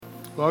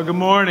Well, good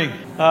morning.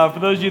 For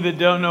those of you that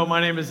don't know,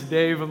 my name is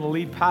Dave. I'm the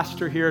lead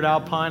pastor here at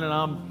Alpine, and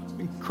I'm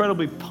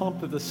incredibly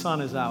pumped that the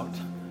sun is out.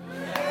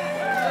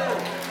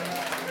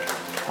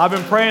 I've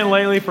been praying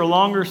lately for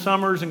longer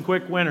summers and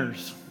quick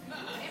winters.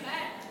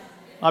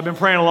 I've been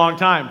praying a long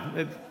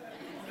time.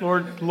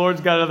 Lord's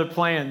got other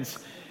plans.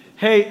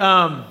 Hey,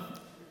 I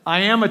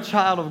am a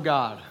child of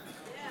God.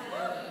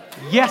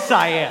 Yes,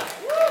 I am.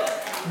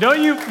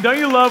 Don't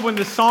you love when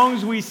the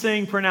songs we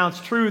sing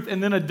pronounce truth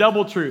and then a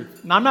double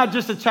truth? And I'm not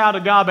just a child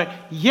of God, but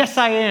yes,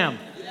 I am.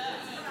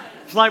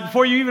 It's like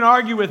before you even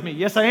argue with me,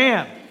 yes, I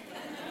am.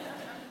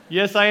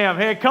 Yes, I am.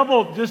 Hey,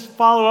 just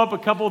follow up a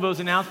couple of those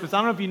announcements. I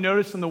don't know if you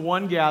noticed in the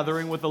one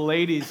gathering with the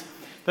ladies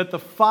that the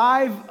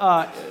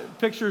 5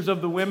 pictures of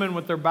the women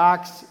with their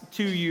backs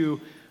to you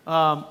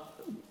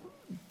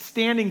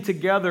standing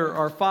together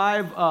are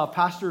 5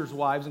 pastors'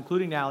 wives,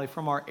 including Allie,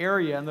 from our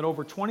area, and that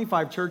over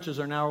 25 churches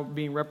are now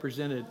being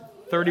represented.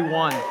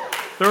 31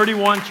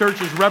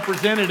 churches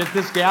represented at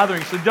this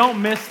gathering, so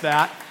don't miss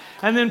that.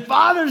 And then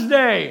Father's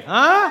Day,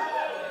 huh?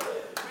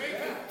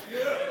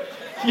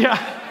 Yeah,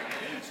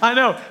 I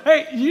know.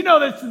 Hey, you know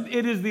that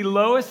it is the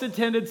lowest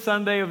attended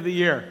Sunday of the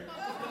year.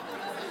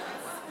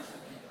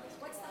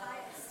 What's the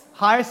highest?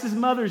 Highest is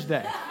Mother's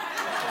Day.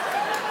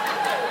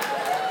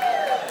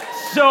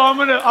 So I'm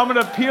gonna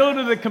appeal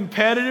to the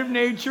competitive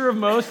nature of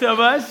most of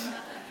us.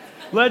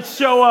 Let's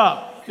show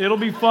up. It'll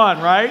be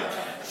fun, right?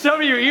 Some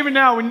of you, even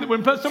now,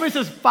 when somebody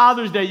says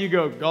Father's Day, you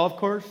go golf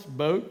course,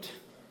 boat,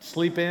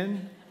 sleep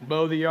in,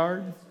 mow the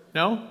yard.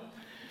 No?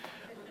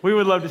 We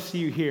would love to see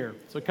you here.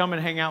 So come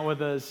and hang out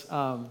with us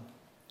on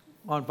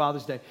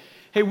Father's Day.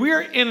 Hey,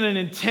 we're in an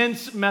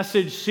intense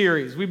message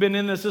series. We've been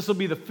in this. This will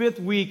be the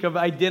 5th week of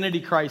identity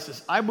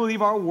crisis. I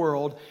believe our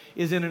world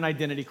is in an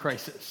identity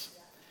crisis.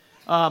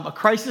 A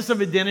crisis of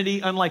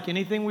identity unlike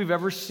anything we've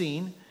ever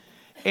seen.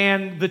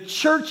 And the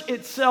church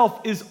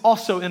itself is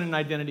also in an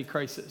identity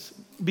crisis.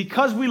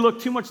 Because we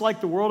look too much like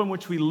the world in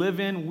which we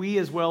live in, we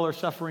as well are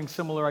suffering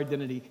similar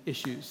identity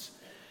issues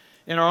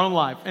in our own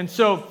life. And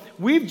so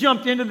we've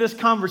jumped into this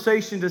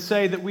conversation to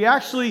say that you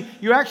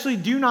actually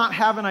do not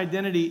have an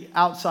identity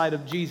outside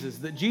of Jesus,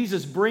 that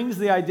Jesus brings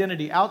the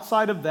identity.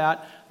 Outside of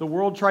that, the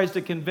world tries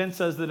to convince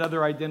us that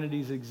other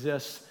identities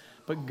exist,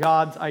 but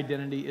God's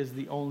identity is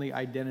the only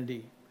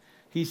identity.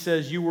 He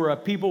says you were a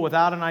people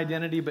without an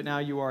identity, but now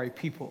you are a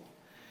people.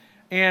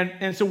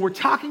 And so we're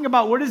talking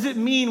about what does it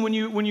mean when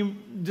you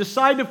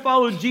decide to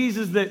follow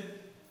Jesus that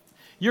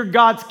you're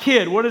God's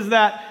kid? What is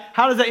that?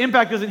 How does that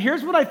impact us? And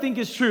here's what I think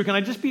is true. Can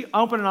I just be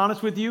open and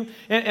honest with you?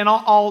 And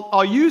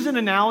I'll use an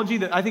analogy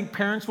that I think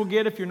parents will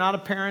get. If you're not a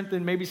parent,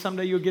 then maybe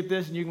someday you'll get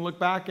this and you can look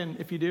back, and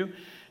if you do,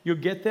 you'll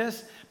get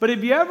this. But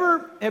have you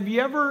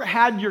ever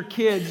had your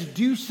kids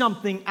do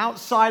something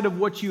outside of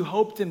what you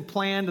hoped and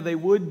planned they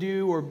would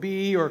do or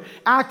be, or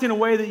act in a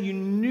way that you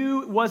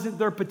knew wasn't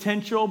their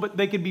potential, but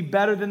they could be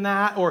better than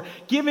that, or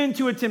give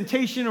into a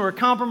temptation or a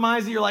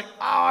compromise that you're like,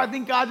 oh, I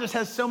think God just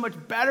has so much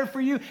better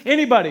for you?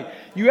 Anybody?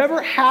 You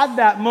ever had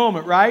that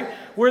moment, right?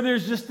 Where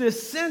there's just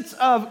this sense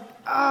of,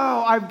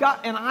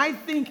 and I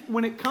think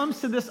when it comes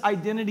to this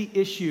identity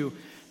issue,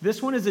 this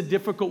one is a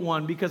difficult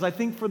one because I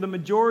think for the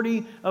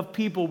majority of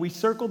people, we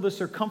circle the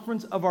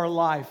circumference of our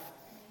life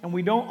and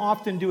we don't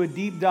often do a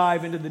deep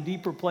dive into the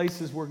deeper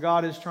places where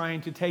God is trying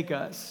to take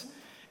us.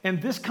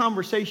 And this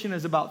conversation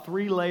is about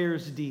 3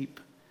 layers deep.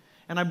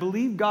 And I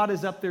believe God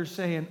is up there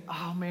saying,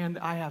 oh man,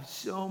 I have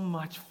so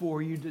much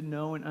for you to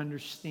know and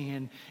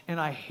understand. And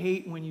I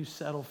hate when you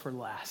settle for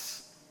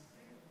less.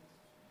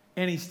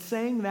 And he's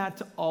saying that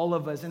to all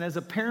of us. And as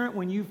a parent,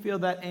 when you feel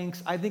that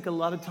angst, I think a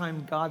lot of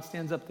times God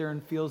stands up there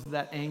and feels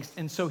that angst.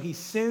 And so he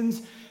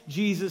sends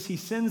Jesus, he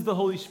sends the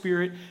Holy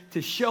Spirit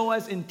to show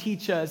us and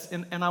teach us.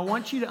 And I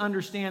want you to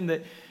understand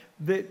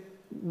that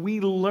we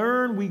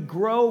learn, we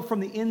grow from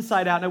the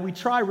inside out. Now we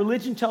try,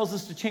 religion tells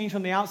us to change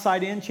from the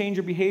outside in, change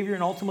your behavior,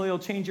 and ultimately it'll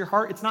change your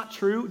heart. It's not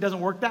true. It doesn't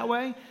work that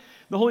way.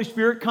 The Holy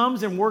Spirit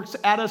comes and works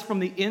at us from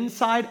the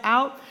inside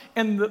out.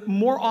 And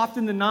more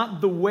often than not,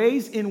 the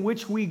ways in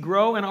which we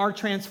grow and are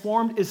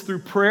transformed is through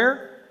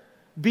prayer,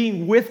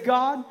 being with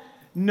God,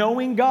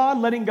 knowing God,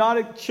 letting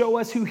God show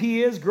us who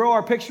he is, grow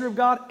our picture of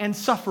God, and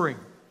suffering.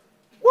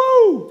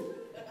 Woo!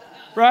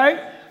 Right?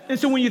 And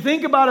so when you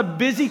think about a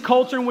busy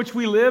culture in which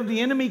we live,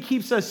 the enemy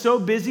keeps us so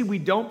busy we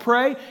don't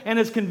pray and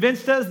has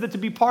convinced us that to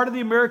be part of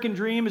the American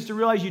dream is to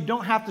realize you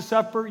don't have to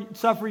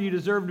suffer, you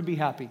deserve to be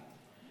happy.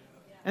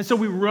 And so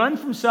we run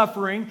from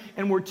suffering,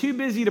 and we're too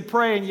busy to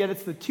pray, and yet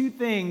it's the 2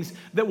 things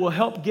that will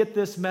help get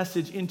this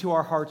message into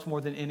our hearts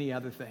more than any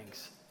other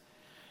things.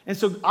 And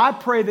so I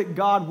pray that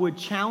God would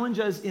challenge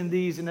us in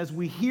these, and as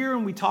we hear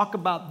and we talk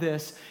about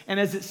this, and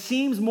as it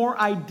seems more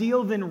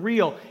ideal than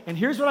real, and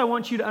here's what I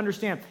want you to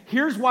understand.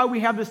 Here's why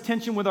we have this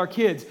tension with our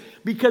kids,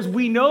 because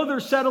we know they're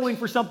settling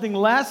for something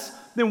less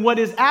than what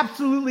is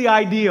absolutely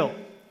ideal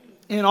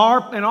in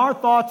our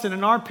thoughts and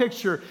in our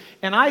picture.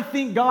 And I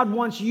think God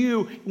wants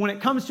you, when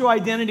it comes to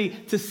identity,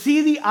 to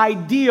see the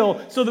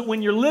ideal so that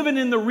when you're living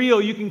in the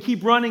real, you can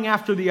keep running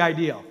after the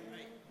ideal.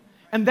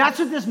 And that's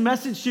what this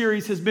message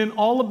series has been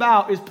all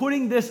about, is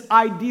putting this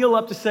ideal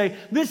up to say,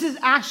 this is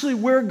actually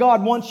where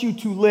God wants you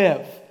to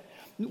live.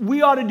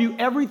 We ought to do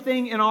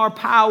everything in our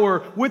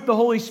power with the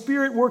Holy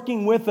Spirit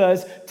working with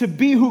us to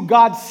be who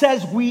God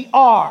says we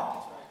are.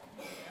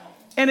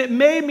 And it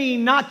may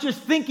mean not just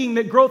thinking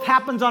that growth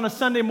happens on a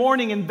Sunday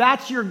morning and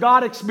that's your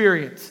God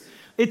experience.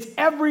 It's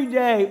every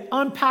day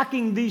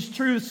unpacking these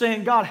truths,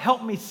 saying, God,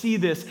 help me see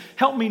this.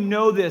 Help me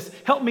know this.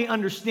 Help me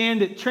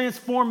understand it.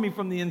 Transform me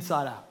from the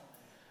inside out.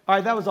 All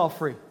right, that was all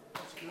free.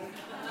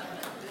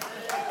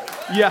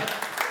 Yeah.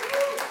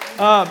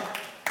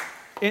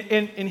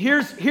 And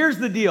here's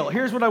the deal.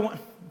 Here's what I want.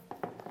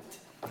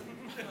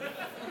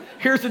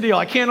 Here's the deal.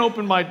 I can't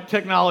open my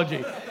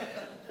technology,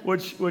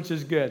 which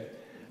is good.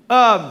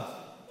 I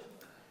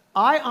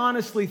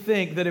honestly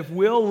think that if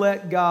we'll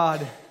let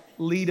God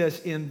lead us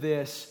in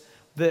this,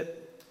 that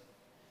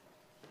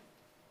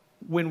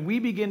when we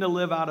begin to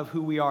live out of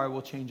who we are, it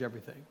will change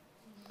everything.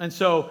 And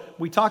so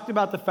we talked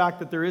about the fact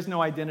that there is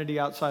no identity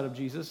outside of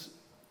Jesus.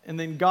 And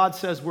then God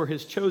says we're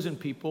his chosen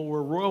people.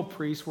 We're royal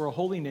priests. We're a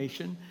holy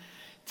nation.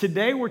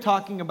 Today we're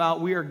talking about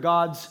we are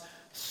God's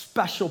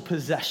special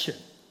possession.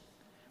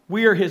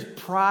 We are his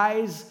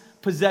prize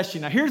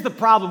possession. Now here's the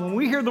problem. When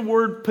we hear the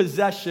word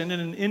possession in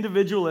an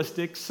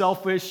individualistic,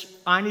 selfish,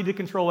 I need to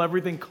control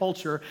everything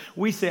culture,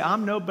 we say,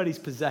 I'm nobody's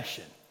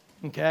possession.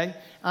 Okay?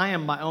 I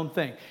am my own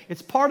thing.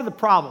 It's part of the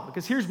problem,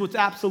 because here's what's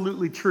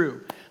absolutely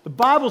true. The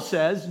Bible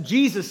says,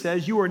 Jesus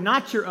says, you are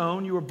not your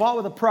own. You were bought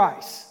with a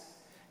price.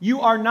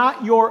 You are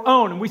not your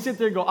own. And we sit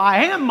there and go,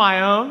 I am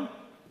my own.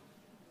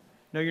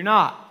 No, you're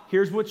not.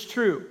 Here's what's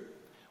true.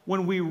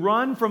 When we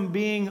run from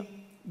being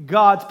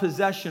God's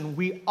possession,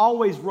 we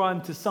always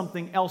run to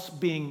something else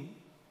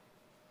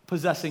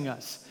possessing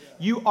us.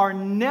 You are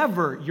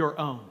never your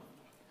own.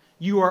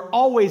 You are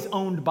always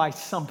owned by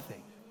something.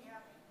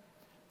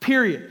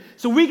 Period.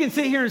 So we can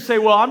sit here and say,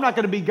 well, I'm not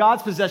going to be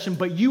God's possession,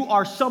 but you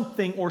are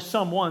something or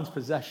someone's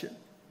possession.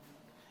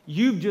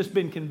 You've just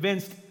been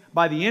convinced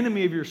by the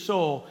enemy of your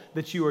soul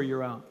that you are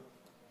your own.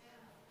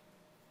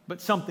 But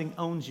something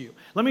owns you.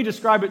 Let me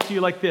describe it to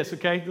you like this,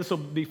 okay? This will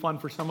be fun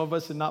for some of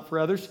us and not for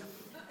others.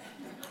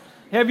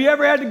 Have you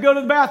ever had to go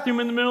to the bathroom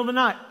in the middle of the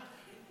night?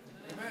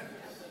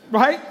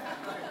 Right?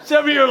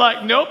 Some of you are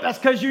like, nope, that's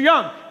because you're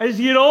young. As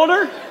you get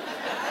older,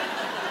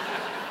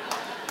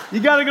 you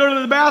got to go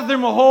to the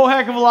bathroom a whole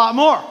heck of a lot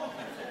more.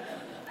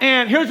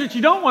 And here's what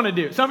you don't want to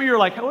do. Some of you are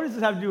like, what does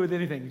this have to do with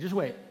anything? Just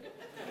wait.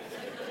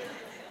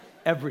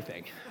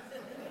 Everything.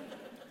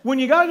 When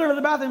you got to go to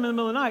the bathroom in the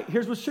middle of the night,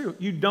 here's what's true.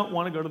 You don't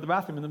want to go to the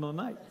bathroom in the middle of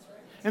the night.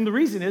 And the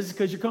reason is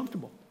because you're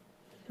comfortable,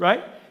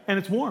 right? And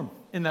it's warm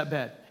in that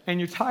bed. And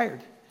you're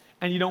tired.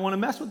 And you don't want to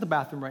mess with the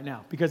bathroom right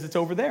now because it's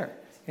over there.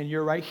 And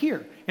you're right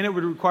here. And it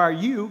would require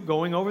you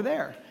going over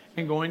there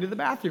and going to the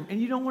bathroom.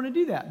 And you don't want to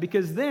do that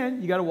because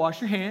then you got to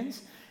wash your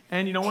hands.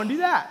 And you don't want to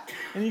do that.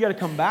 And you got to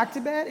come back to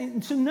bed.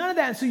 And so none of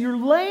that. And so you're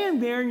laying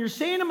there and you're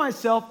saying to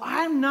myself,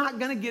 I'm not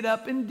going to get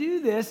up and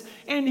do this.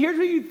 And here's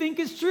what you think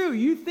is true.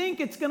 You think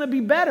it's going to be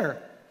better.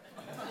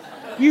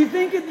 You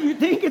think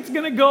it's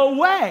going to go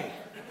away.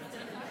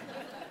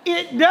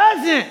 It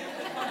doesn't.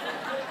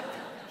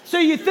 So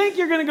you think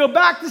you're going to go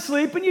back to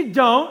sleep and you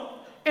don't.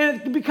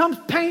 And it becomes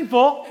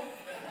painful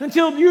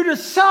until you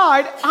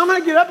decide, I'm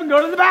going to get up and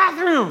go to the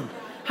bathroom.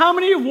 How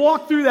many of you have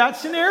walked through that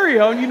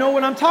scenario and you know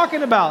what I'm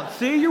talking about?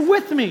 See, you're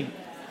with me.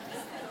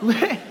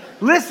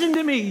 Listen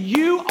to me.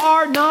 You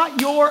are not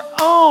your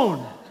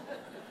own.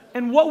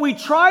 And what we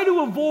try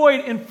to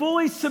avoid in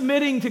fully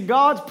submitting to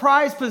God's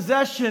prized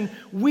possession,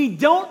 we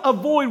don't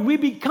avoid. We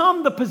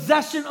become the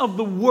possession of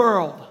the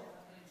world.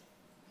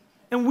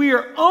 And we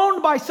are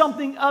owned by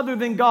something other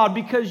than God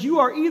because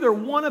you are either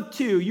one of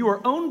two. You are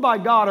owned by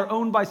God or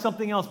owned by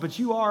something else, but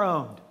you are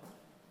owned.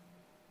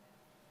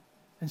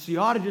 And so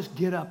you ought to just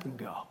get up and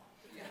go.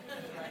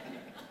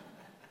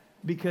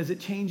 Because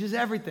it changes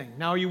everything.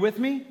 Now, are you with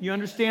me? You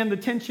understand the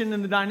tension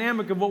and the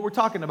dynamic of what we're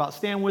talking about.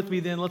 Stand with me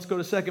then. Let's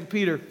go to 2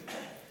 Peter.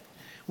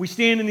 We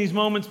stand in these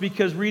moments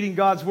because reading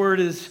God's word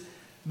is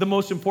the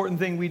most important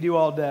thing we do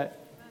all day.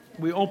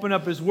 We open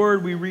up his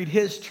word, we read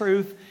his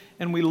truth,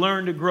 and we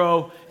learn to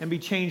grow and be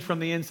changed from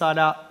the inside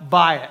out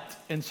by it.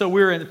 And so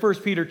we're in 1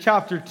 Peter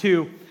chapter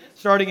 2,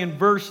 starting in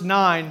verse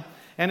 9.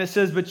 And it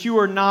says, but you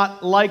are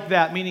not like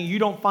that, meaning you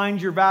don't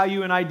find your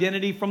value and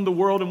identity from the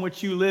world in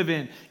which you live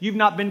in. You've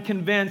not been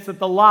convinced that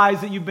the lies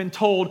that you've been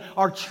told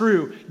are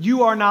true.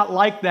 You are not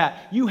like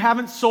that. You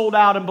haven't sold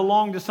out and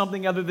belonged to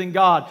something other than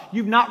God.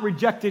 You've not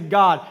rejected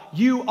God.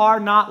 You are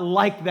not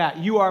like that.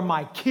 You are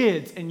my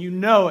kids, and you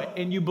know it,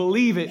 and you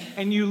believe it,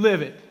 and you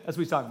live it. That's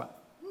what he's talking about.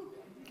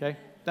 Okay?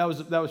 That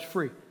was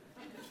free.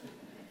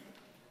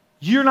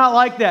 You're not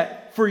like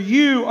that, for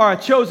you are a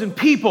chosen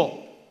people.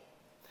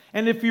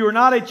 And if you are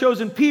not a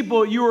chosen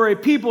people, you are a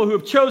people who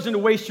have chosen to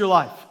waste your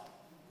life.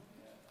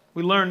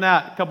 We learned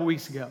that a couple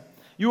weeks ago.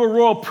 You are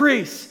royal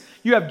priests.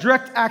 You have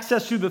direct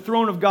access to the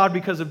throne of God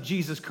because of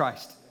Jesus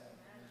Christ.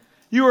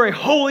 You are a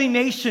holy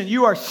nation.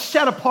 You are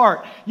set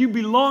apart. You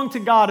belong to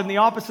God, and the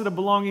opposite of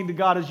belonging to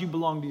God is you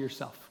belong to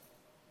yourself.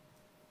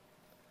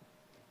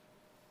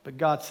 but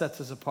God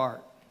sets us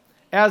apart.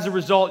 As a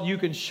result, you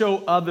can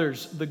show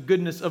others the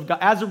goodness of God.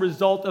 As a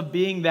result of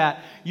being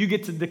that, you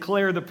get to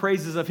declare the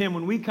praises of Him.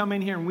 When we come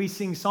in here and we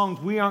sing songs,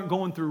 we aren't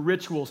going through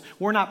rituals.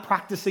 We're not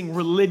practicing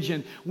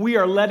religion. We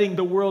are letting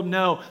the world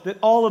know that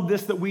all of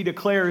this that we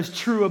declare is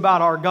true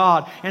about our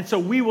God. And so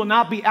we will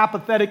not be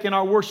apathetic in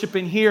our worship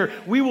in here.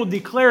 We will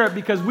declare it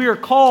because we are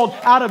called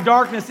out of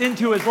darkness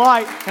into His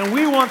light, and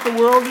we want the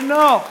world to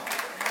know.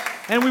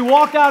 And we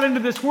walk out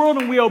into this world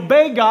and we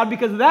obey God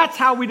because that's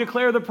how we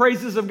declare the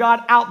praises of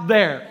God out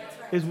there.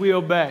 Is we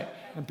obey.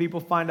 And people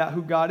find out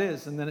who God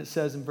is. And then it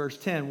says in verse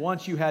 10,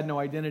 once you had no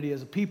identity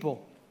as a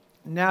people,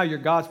 now you're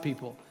God's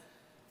people.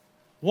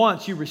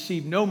 Once you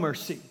received no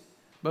mercy,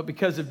 but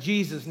because of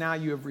Jesus, now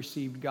you have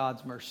received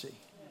God's mercy.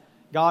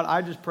 God,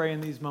 I just pray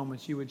in these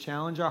moments you would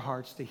challenge our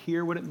hearts to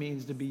hear what it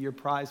means to be your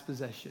prized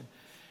possession.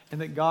 And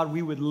that, God,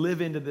 we would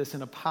live into this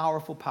in a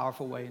powerful,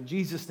 powerful way. In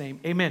Jesus' name,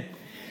 amen.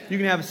 You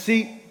can have a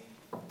seat.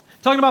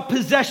 Talking about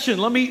possession.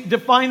 Let me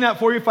define that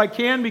for you if I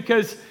can,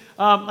 because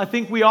I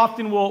think we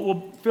often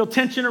will feel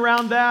tension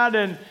around that,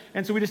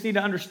 and so we just need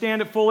to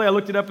understand it fully. I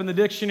looked it up in the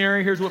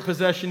dictionary. Here's what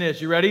possession is.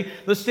 You ready?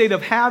 The state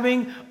of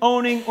having,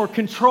 owning, or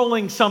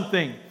controlling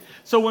something.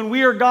 So when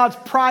we are God's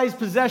prized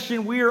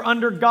possession, we are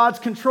under God's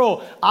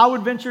control. I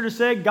would venture to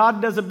say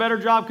God does a better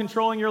job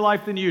controlling your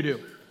life than you do.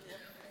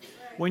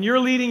 When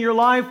you're leading your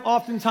life,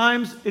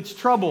 oftentimes it's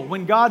trouble.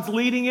 When God's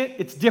leading it,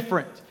 it's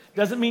different.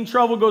 Doesn't mean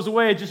trouble goes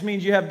away. It just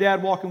means you have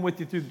Dad walking with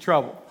you through the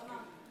trouble.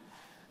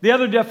 The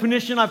other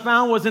definition I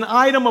found was an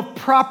item of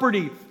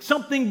property,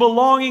 something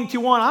belonging to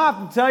one. I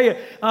have to tell you,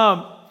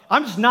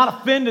 I'm just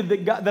not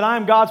offended that I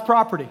am God's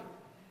property.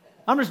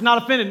 I'm just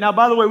not offended. Now,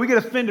 by the way, we get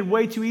offended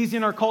way too easy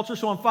in our culture,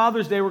 so on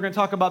Father's Day, we're going to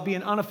talk about being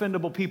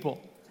unoffendable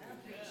people.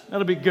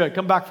 That'll be good.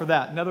 Come back for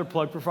that. Another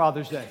plug for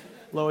Father's Day.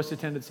 Lowest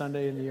attended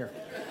Sunday in the year.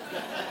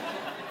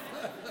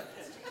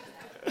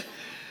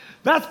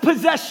 That's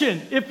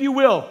possession, if you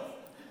will.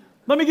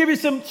 Let me give you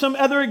some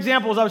other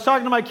examples. I was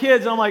talking to my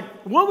kids, and I'm like,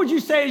 what would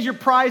you say is your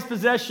prized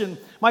possession?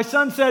 My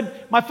son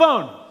said, my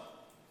phone.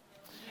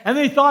 And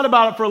then he thought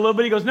about it for a little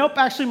bit. He goes, nope,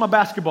 actually my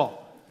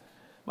basketball.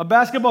 My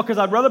basketball, because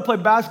I'd rather play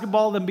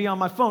basketball than be on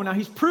my phone. Now,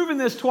 he's proven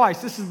this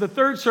twice. This is the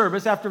third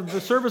service. After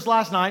the service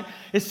last night,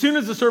 as soon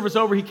as the service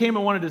over, he came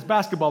and wanted his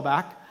basketball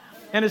back.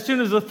 And as soon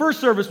as the first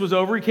service was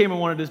over, he came and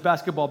wanted his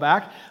basketball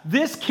back.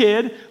 This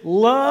kid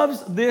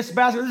loves this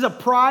basketball. This is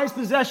a prized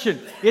possession.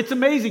 It's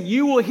amazing.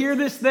 You will hear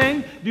this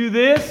thing do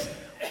this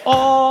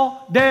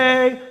all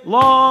day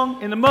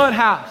long in the mud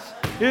house.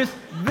 This,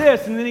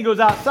 and then he goes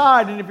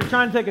outside, and if you're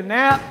trying to take a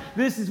nap,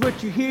 this is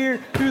what you hear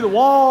through the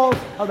walls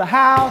of the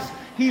house.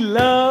 He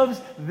loves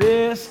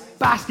this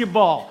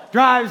basketball.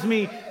 Drives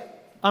me.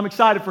 I'm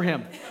excited for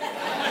him.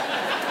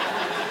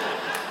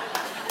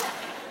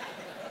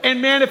 And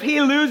man, if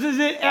he loses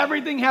it,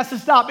 everything has to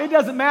stop. It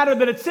doesn't matter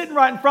that it's sitting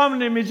right in front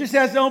of him. He just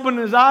has to open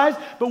his eyes.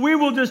 But we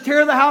will just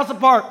tear the house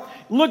apart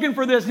looking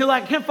for this. He'll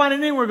like, can't find it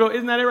anywhere. Go,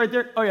 isn't that it right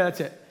there? Oh yeah,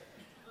 that's it.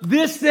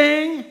 This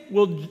thing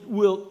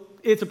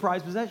it's a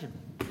prized possession.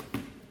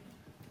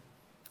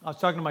 I was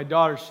talking to my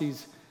daughter.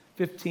 She's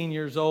 15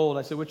 years old.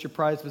 I said, what's your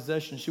prized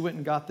possession? She went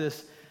and got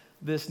this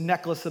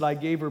necklace that I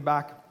gave her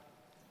back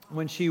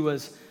when she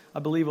was, I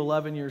believe,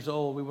 11 years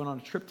old. We went on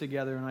a trip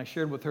together, and I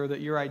shared with her that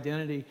your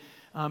identity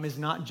is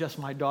not just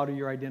my daughter.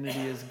 Your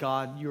identity is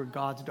God. You're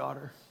God's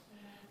daughter.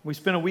 We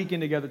spent a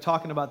weekend together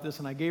talking about this,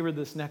 and I gave her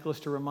this necklace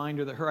to remind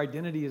her that her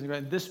identity is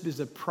God. This is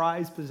a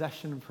prized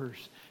possession of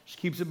hers. She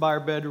keeps it by her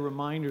bed to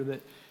remind her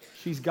that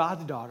she's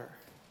God's daughter.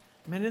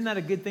 Man, isn't that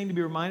a good thing to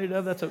be reminded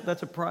of?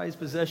 That's a prized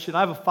possession.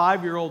 I have a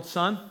 5-year-old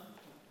son.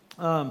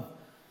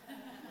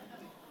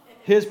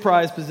 His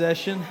prized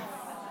possession.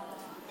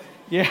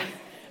 Yeah,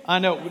 I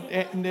know.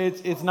 And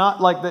it's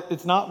not like that.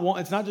 It's not one.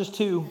 It's not just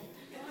two.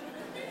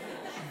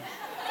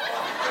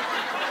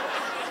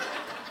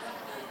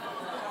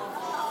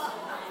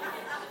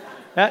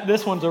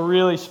 This one's a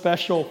really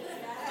special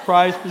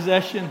prized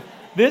possession.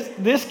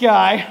 This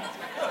guy.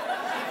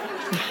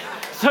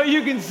 So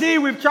you can see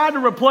we've tried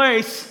to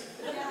replace,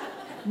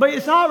 but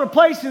it's not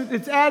replacing.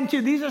 It's adding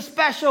to. These are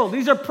special.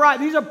 These are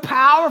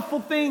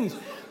powerful things.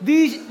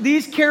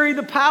 These carry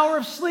the power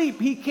of sleep.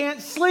 He can't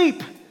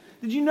sleep.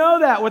 Did you know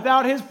that?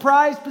 Without his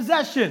prized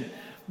possession.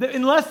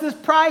 Unless this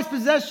prized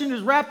possession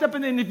is wrapped up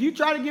in it, and if you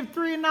try to give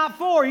 3 and not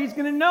 4, he's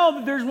going to know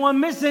that there's one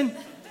missing.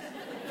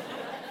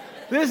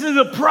 This is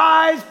a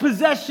prized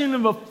possession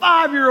of a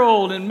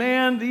 5-year-old, and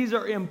man, these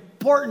are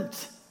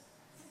important.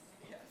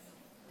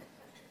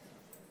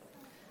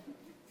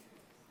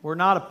 We're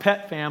not a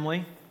pet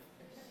family.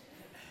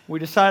 We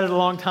decided a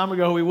long time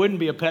ago we wouldn't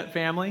be a pet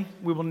family.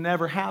 We will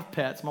never have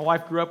pets. My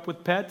wife grew up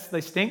with pets. They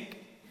stink.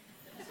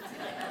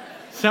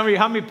 Some of you,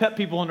 how many pet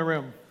people in the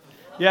room?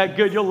 Yeah,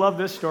 good. You'll love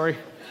this story.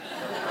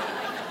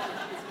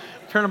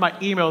 Turning my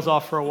emails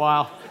off for a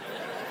while.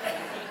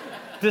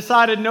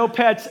 Decided no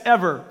pets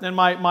ever. And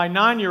my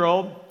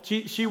 9-year-old,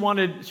 she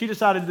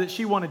decided that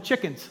she wanted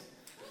chickens.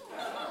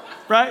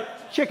 Right?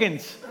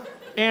 Chickens.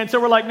 And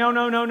so we're like, no.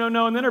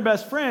 And then her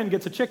best friend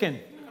gets a chicken.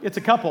 It's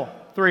a couple,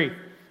 3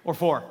 or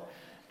 4.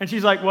 And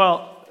she's like,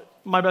 well,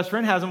 my best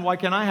friend has them. Why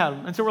can't I have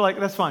them? And so we're like,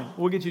 that's fine.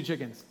 We'll get you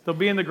chickens. They'll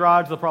be in the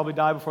garage. They'll probably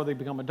die before they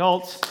become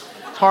adults.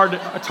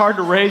 It's hard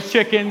to raise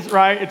chickens,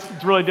 right? It's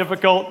really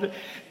difficult.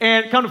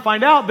 And come to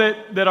find out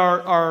that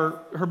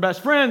her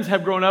best friends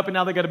have grown up and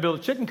now they got to build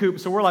a chicken coop.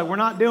 So we're like, we're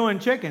not doing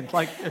chickens.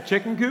 Like a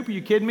chicken coop? Are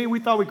you kidding me? We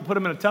thought we could put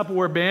them in a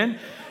Tupperware bin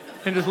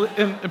and just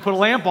and put a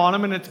lamp on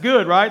them and it's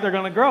good, right? They're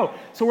going to grow.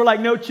 So we're like,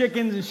 no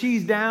chickens. And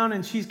she's down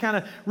and she's kind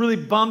of really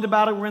bummed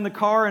about it. We're in the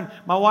car and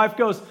my wife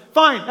goes,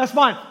 fine, that's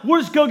fine.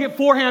 We'll just go get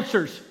 4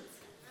 hamsters.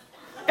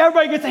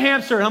 Everybody gets a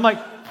hamster. And I'm like,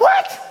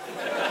 what?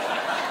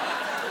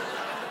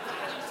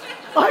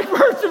 Like,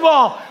 first of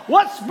all,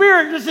 what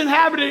spirit just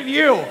inhabited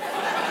you?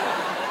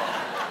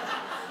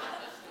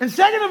 And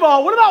second of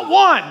all, what about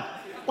one?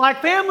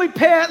 Like family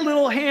pet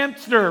little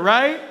hamster,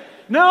 right?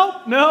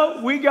 No,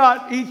 we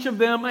got each of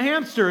them a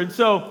hamster. And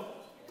so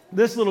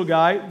this little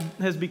guy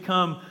has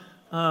become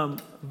a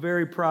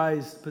very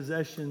prized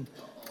possession.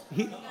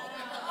 You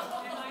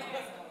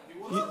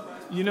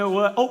know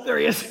what? Oh, there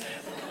he is.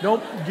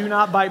 Do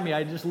not bite me.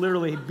 I just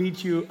literally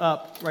beat you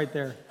up right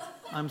there.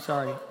 I'm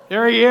sorry.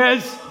 There he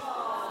is.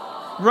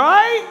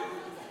 Right?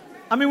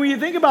 I mean, when you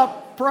think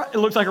about, it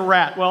looks like a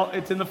rat. Well,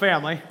 it's in the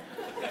family.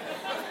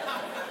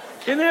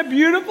 Isn't that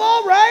beautiful,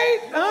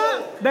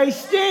 right? They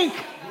stink.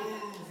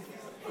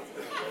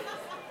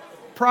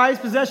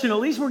 Prized possession. At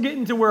least we're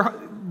getting to where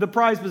the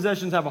prized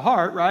possessions have a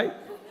heart, right?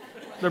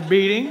 They're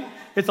beating.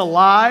 It's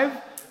alive.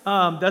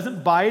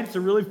 Doesn't bite. It's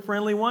a really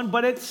friendly one,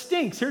 but it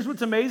stinks. Here's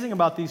what's amazing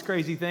about these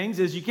crazy things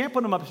is you can't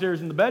put them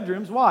upstairs in the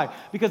bedrooms. Why?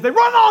 Because they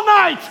run all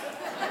night.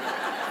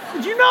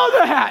 Did you know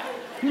that?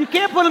 You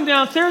can't put them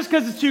downstairs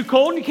because it's too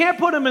cold, and you can't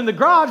put them in the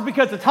garage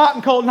because it's hot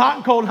and cold and hot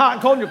and cold and hot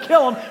and cold, and you'll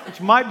kill them, which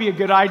might be a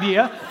good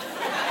idea.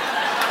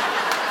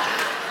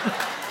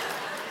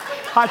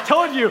 I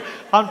told you,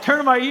 I'm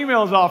turning my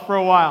emails off for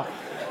a while.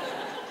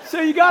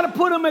 So you got to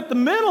put them at the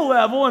middle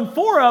level, and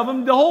 4 of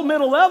them, the whole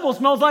middle level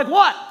smells like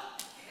what?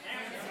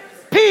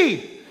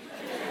 Pee.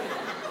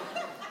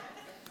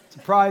 It's a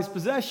prized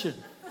possession.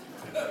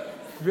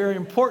 Very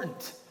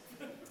important.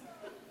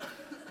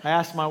 I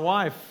asked my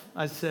wife,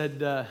 I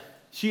said,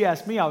 she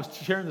asked me, I was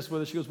sharing this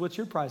with her, she goes, what's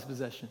your prized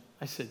possession?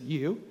 I said,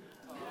 you.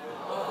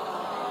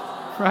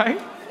 Right?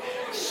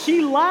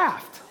 She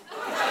laughed.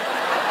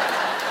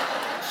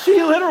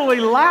 She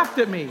literally laughed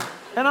at me.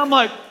 And I'm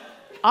like,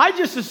 I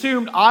just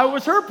assumed I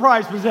was her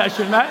prized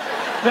possession.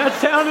 That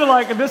sounded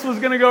like this was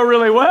going to go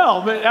really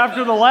well. But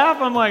after the laugh,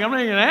 I'm like, I'm not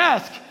even going to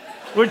ask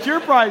what your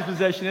prized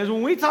possession is.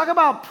 When we talk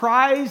about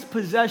prized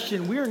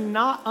possession, we are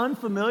not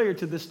unfamiliar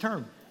to this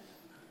term.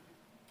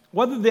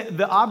 Whether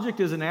the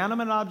object is an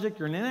animate object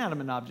or an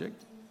inanimate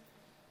object,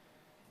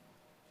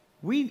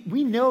 we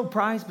know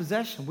prized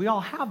possession. We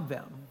all have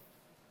them.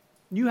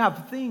 You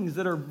have things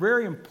that are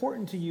very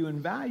important to you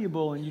and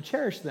valuable, and you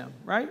cherish them,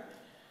 right?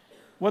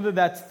 Whether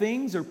that's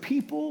things or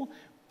people.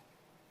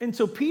 And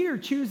so Peter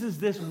chooses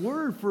this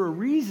word for a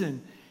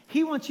reason.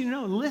 He wants you to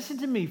know, listen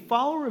to me,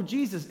 follower of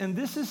Jesus. And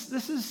this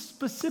is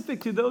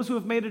specific to those who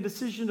have made a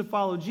decision to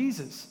follow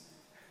Jesus.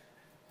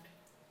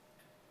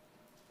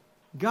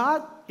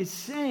 God is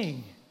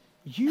saying,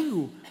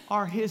 you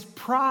are his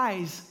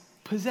prized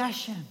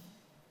possession.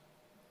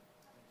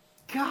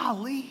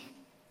 Golly.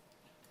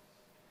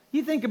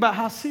 You think about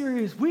how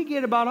serious we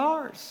get about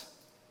ours.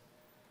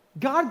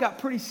 God got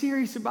pretty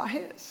serious about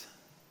his.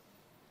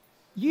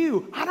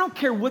 I don't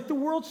care what the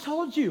world's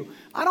told you.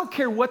 I don't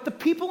care what the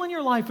people in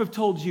your life have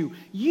told you.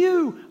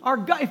 You are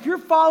God. If you're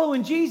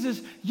following Jesus,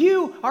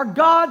 you are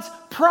God's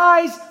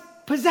prized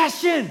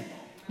possession.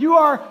 You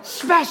are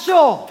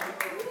special.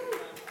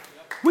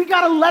 We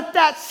got to let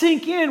that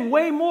sink in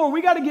way more.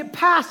 We got to get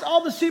past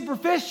all the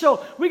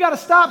superficial. We got to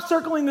stop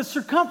circling the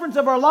circumference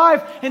of our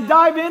life and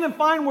dive in and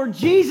find where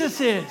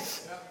Jesus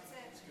is.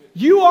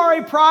 You are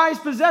a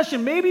prized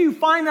possession. Maybe you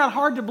find that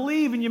hard to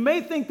believe, and you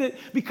may think that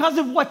because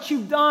of what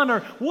you've done or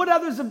what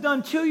others have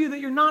done to you that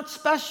you're not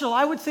special.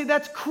 I would say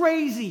that's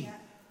crazy.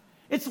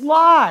 It's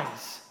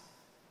lies.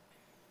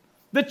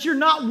 That you're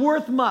not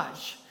worth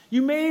much.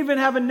 You may even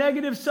have a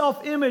negative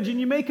self-image, and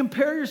you may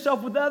compare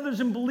yourself with others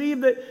and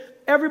believe that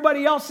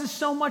everybody else is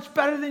so much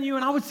better than you.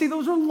 And I would say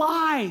those are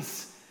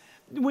lies.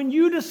 When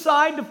you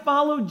decide to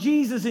follow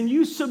Jesus and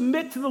you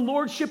submit to the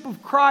lordship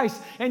of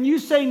Christ and you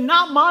say,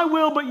 not my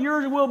will, but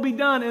yours will be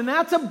done. And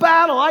that's a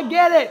battle. I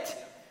get it.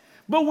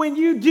 But when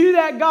you do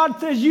that, God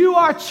says, you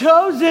are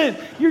chosen.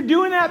 You're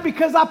doing that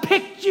because I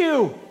picked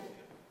you.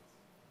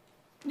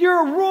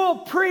 You're a royal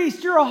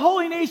priest. You're a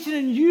holy nation,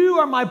 and you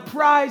are my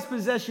prized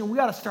possession. We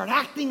got to start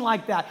acting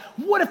like that.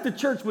 What if the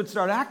church would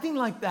start acting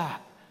like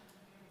that?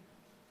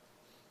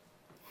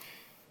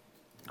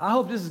 I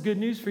hope this is good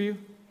news for you.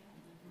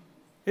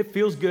 It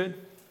feels good.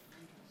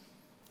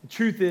 The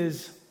truth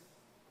is,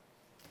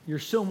 you're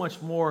so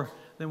much more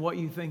than what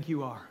you think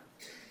you are.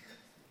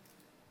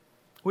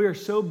 We are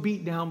so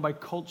beat down by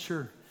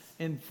culture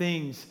and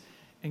things,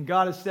 and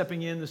God is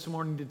stepping in this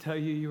morning to tell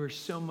you, you are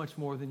so much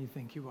more than you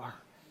think you are.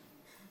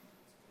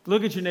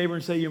 Look at your neighbor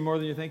and say, you're more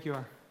than you think you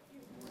are.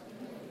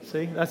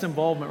 See, that's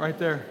involvement right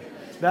there.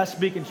 That's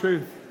speaking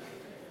truth.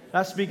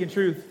 That's speaking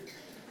truth.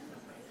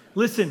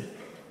 Listen,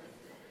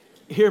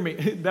 hear me.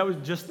 That was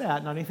just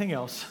that, not anything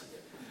else.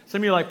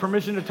 Some of you are like,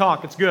 permission to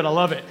talk. It's good. I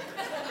love it.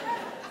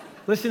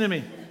 Listen to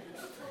me.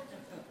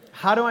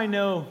 How do I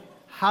know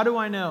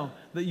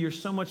that you're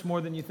so much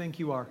more than you think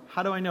you are?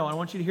 How do I know? I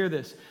want you to hear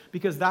this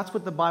because that's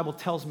what the Bible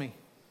tells me.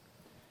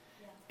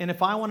 And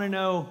if I want to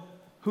know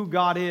who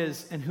God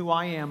is and who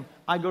I am,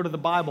 I go to the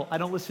Bible. I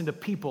don't listen to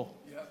people.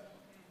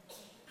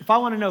 If I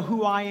want to know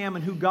who I am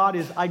and who God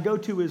is, I go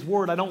to His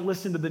Word. I don't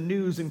listen to the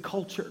news and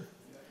culture.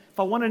 If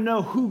I want to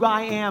know who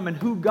I am and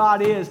who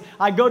God is,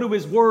 I go to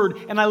His Word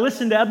and I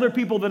listen to other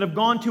people that have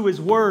gone to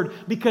His Word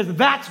because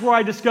that's where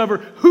I discover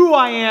who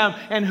I am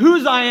and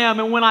whose I am.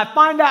 And when I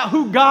find out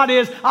who God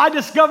is, I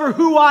discover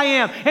who I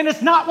am. And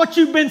it's not what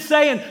you've been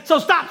saying, so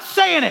stop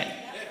saying it.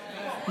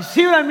 You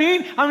see what I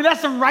mean?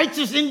 That's some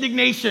righteous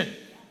indignation.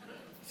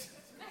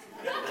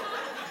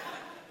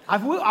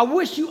 I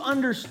wish you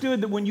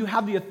understood that when you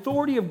have the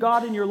authority of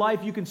God in your life,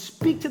 you can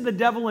speak to the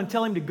devil and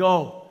tell him to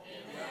go.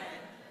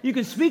 You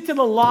can speak to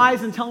the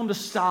lies and tell them to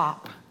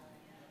stop.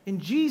 In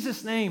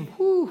Jesus' name,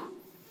 whew.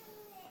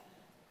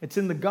 It's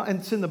in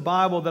the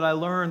Bible that I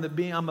learned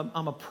that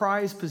I'm a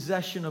prized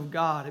possession of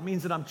God. It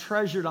means that I'm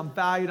treasured, I'm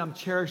valued, I'm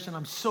cherished, and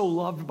I'm so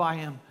loved by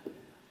Him.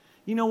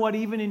 You know what?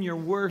 Even in your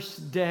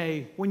worst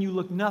day, when you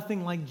look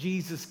nothing like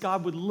Jesus,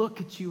 God would look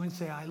at you and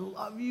say, I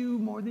love you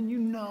more than you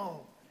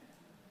know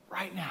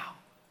right now.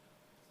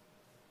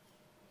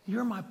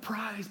 You're my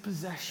prized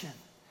possession.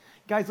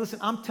 Guys, listen,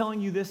 I'm telling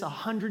you this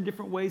 100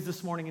 different ways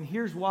this morning, and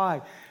here's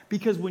why.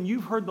 Because when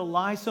you've heard the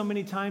lie so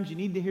many times, you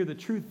need to hear the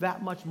truth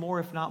that much more,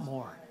 if not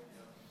more.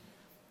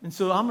 And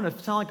so I'm going to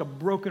sound like a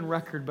broken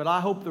record, but I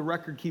hope the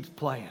record keeps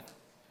playing.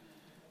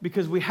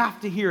 Because we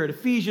have to hear it.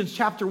 Ephesians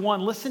chapter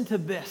 1, listen to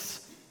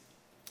this.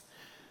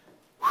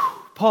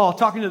 Paul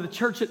talking to the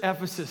church at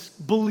Ephesus,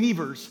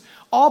 believers.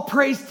 All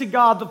praise to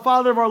God, the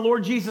Father of our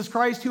Lord Jesus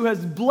Christ, who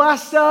has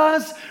blessed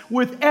us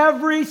with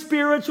every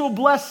spiritual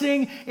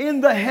blessing in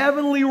the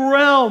heavenly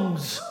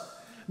realms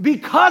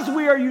because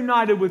we are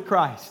united with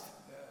Christ.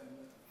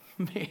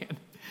 Man,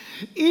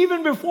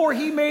 even before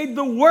He made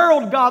the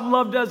world, God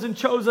loved us and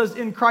chose us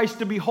in Christ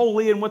to be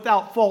holy and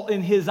without fault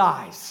in His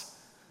eyes.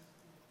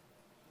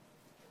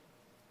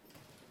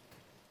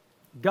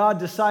 God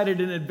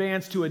decided in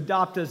advance to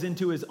adopt us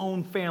into His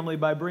own family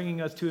by bringing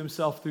us to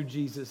Himself through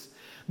Jesus.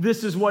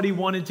 This is what He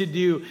wanted to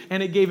do,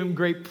 and it gave Him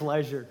great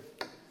pleasure.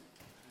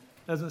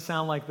 Doesn't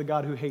sound like the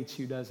God who hates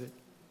you, does it?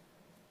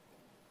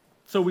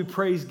 So we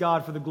praise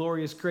God for the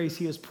glorious grace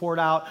He has poured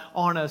out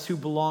on us who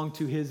belong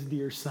to His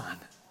dear Son.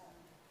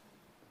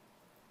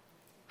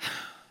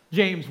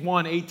 James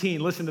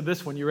 1:18, listen to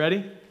this one. You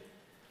ready?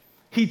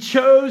 He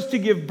chose to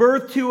give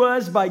birth to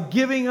us by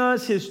giving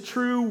us His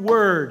true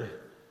word,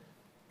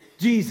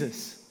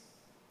 Jesus.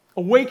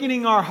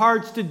 Awakening our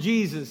hearts to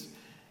Jesus.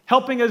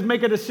 Helping us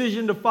make a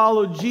decision to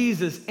follow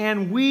Jesus.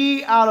 And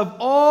we, out of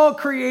all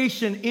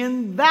creation,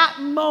 in that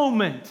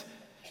moment,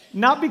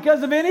 not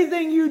because of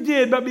anything you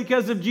did, but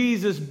because of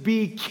Jesus,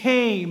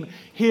 became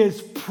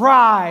His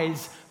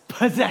prized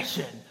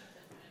possession.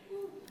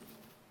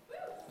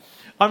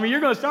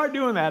 You're going to start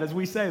doing that as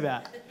we say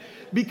that.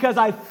 Because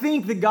I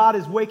think that God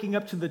is waking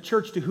up to the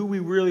church to who we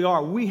really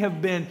are. We have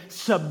been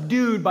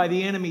subdued by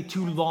the enemy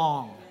too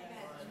long.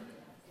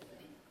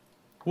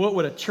 What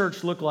would a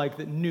church look like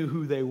that knew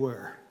who they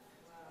were?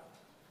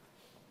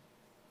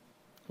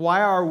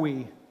 Why are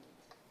we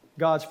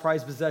God's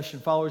prized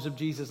possession, followers of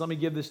Jesus? Let me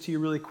give this to you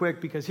really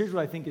quick because here's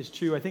what I think is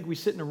true. I think we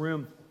sit in a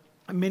room,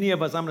 and many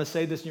of us, I'm going to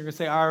say this and you're going to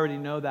say, I already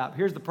know that.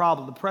 Here's the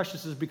problem. The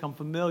precious has become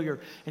familiar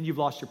and you've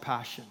lost your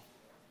passion.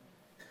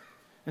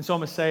 And so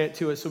I'm going to say it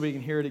to us so we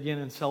can hear it again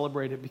and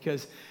celebrate it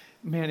because,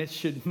 man, it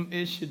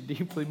should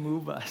deeply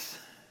move us.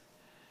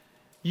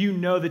 You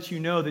know that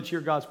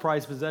you're God's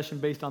prized possession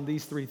based on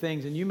these three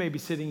things. And you may be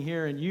sitting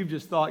here and you've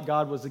just thought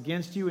God was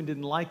against you and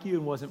didn't like you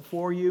and wasn't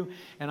for you.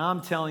 And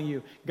I'm telling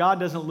you, God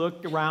doesn't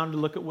look around to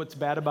look at what's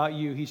bad about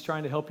you. He's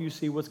trying to help you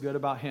see what's good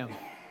about Him.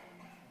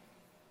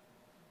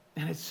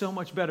 And it's so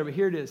much better. But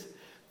here it is.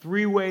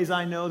 3 ways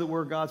I know that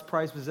we're God's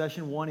prized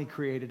possession. 1, He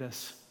created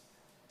us.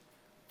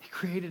 He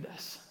created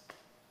us.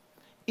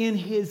 In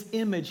His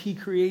image, He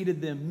created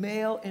them.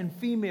 Male and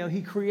female,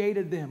 He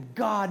created them.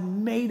 God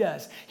made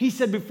us. He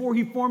said before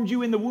He formed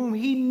you in the womb,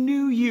 He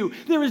knew you.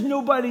 There is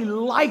nobody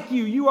like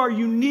you. You are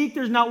unique.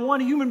 There's not one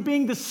human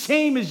being the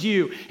same as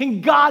you.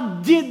 And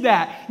God did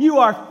that. You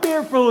are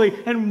fearfully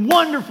and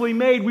wonderfully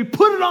made. We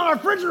put it on our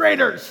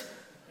refrigerators.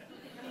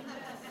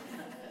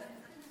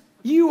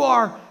 You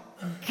are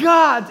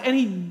God's, and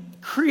He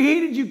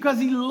created you because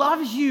He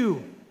loves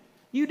you.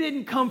 You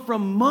didn't come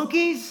from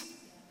monkeys.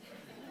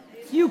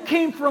 You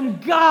came from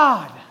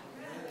God,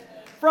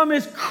 from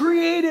His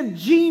creative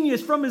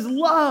genius, from His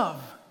love.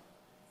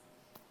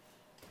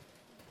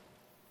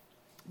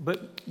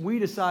 But we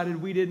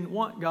decided we didn't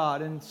want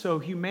God, and so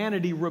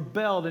humanity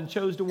rebelled and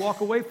chose to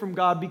walk away from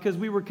God because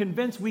we were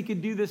convinced we could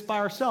do this by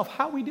ourselves.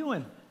 How are we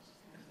doing?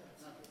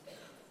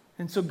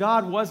 And so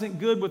God wasn't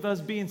good with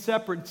us being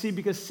separate. See,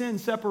 because sin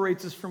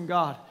separates us from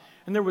God.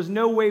 And there was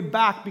no way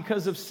back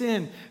because of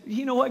sin.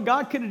 You know what?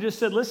 God could have just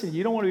said, listen,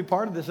 you don't want to be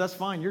part of this. That's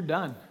fine. You're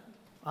done.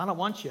 I don't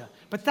want you.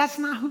 But that's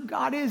not who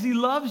God is. He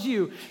loves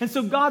you. And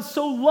so God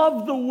so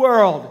loved the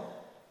world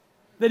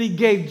that he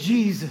gave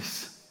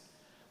Jesus,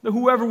 that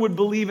whoever would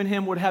believe in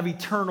him would have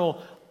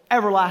eternal,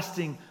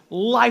 everlasting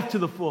life to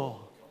the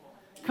full.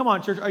 Come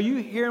on, church. Are you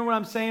hearing what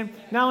I'm saying?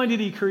 Not only did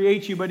he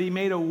create you, but he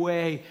made a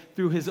way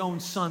through his own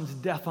son's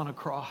death on a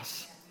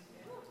cross.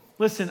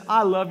 Listen,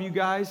 I love you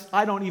guys.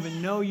 I don't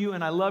even know you,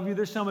 and I love you.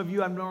 There's some of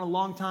you I've known a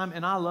long time,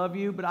 and I love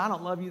you, but I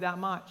don't love you that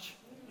much.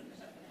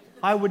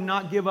 I would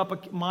not give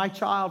up my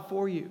child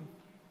for you.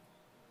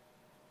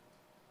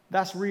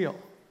 That's real.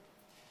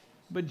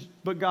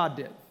 But God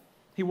did.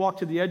 He walked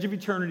to the edge of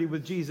eternity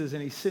with Jesus,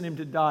 and he sent him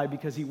to die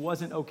because he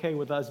wasn't okay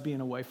with us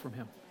being away from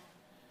him.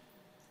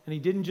 And he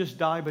didn't just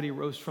die, but he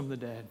rose from the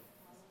dead.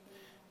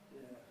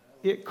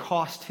 It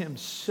cost him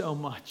so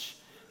much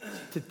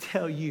to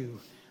tell you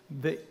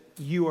that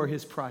you are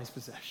his prized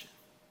possession.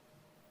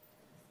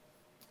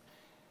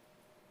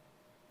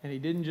 And he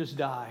didn't just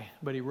die,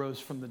 but he rose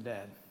from the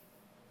dead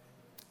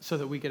so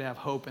that we could have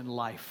hope and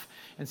life.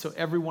 And so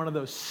every one of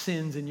those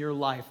sins in your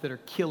life that are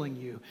killing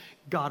you,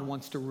 God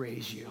wants to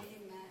raise you.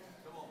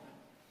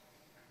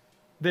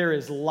 There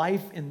is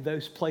life in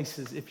those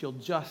places if you'll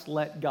just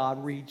let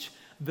God reach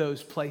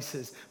those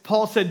places.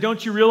 Paul said,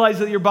 don't you realize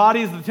that your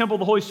body is the temple of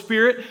the Holy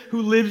Spirit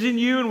who lives in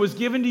you and was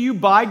given to you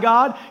by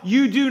God?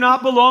 You do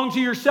not belong to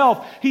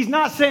yourself. He's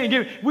not saying,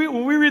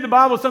 when we read the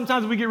Bible,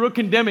 sometimes we get real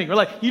condemning. We're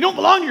like, you don't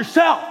belong to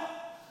yourself.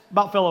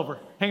 About fell over.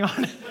 Hang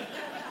on.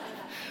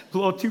 A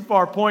little too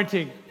far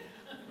pointing.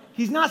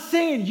 He's not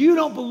saying you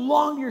don't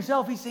belong to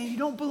yourself. He's saying you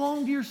don't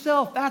belong to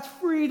yourself. That's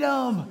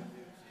freedom.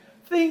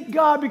 Thank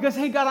God, because,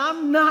 hey, God,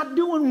 I'm not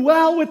doing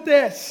well with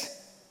this.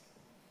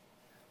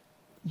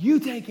 You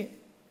take it.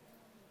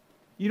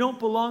 You don't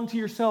belong to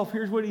yourself.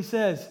 Here's what he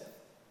says.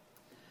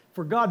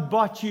 For God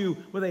bought you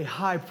with a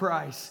high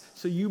price,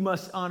 so you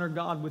must honor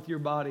God with your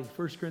body.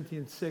 1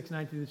 Corinthians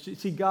 6:19.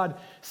 See, God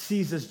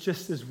sees us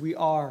just as we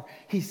are.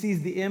 He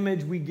sees the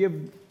image we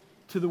give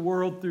to the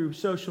world through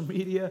social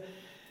media,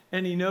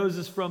 and he knows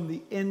us from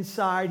the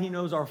inside. He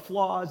knows our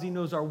flaws. He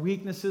knows our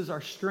weaknesses,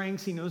 our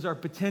strengths. He knows our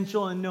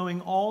potential. And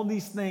knowing all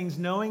these things,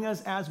 knowing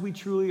us as we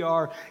truly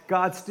are,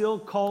 God still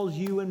calls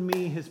you and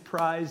me his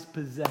prized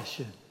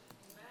possession.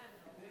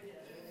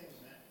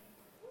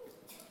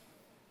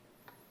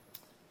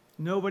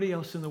 Nobody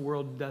else in the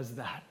world does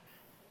that.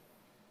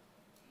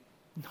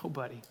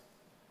 Nobody.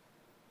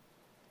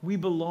 We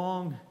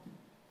belong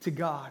to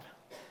God.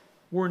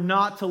 We're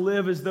not to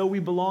live as though we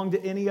belong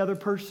to any other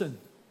person,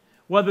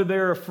 whether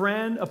they're a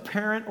friend, a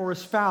parent, or a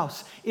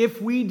spouse.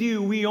 If we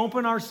do, we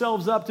open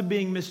ourselves up to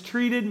being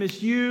mistreated,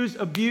 misused,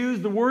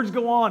 abused. The words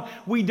go on.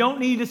 We don't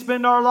need to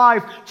spend our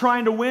life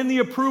trying to win the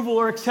approval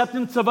or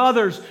acceptance of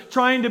others,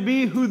 trying to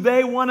be who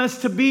they want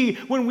us to be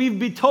when we've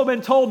been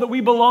told that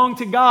we belong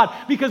to God.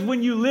 Because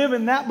when you live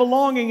in that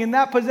belonging, in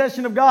that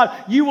possession of God,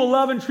 you will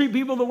love and treat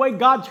people the way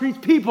God treats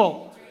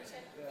people.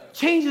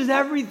 Changes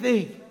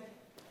everything.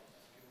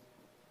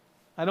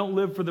 I don't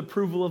live for the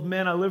approval of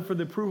men. I live for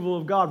the approval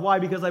of God. Why?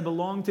 Because I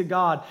belong to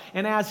God.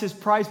 And as his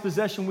prized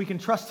possession, we can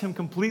trust him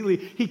completely.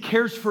 He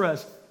cares for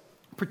us,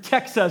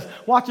 protects us,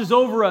 watches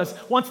over us,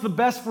 wants the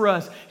best for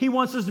us. He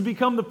wants us to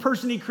become the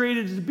person he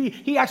created us to be.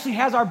 He actually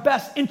has our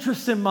best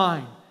interests in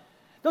mind.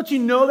 Don't you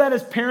know that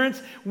as parents,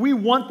 we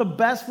want the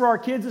best for our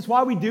kids? It's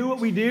why we do what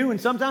we do.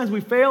 And sometimes we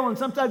fail and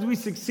sometimes we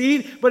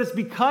succeed. But it's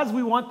because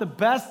we want the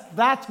best.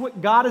 That's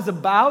what God is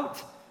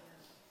about.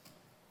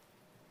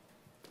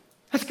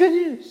 That's good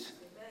news.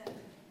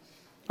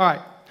 All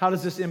right, how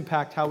does this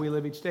impact how we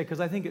live each day? Because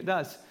I think it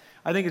does.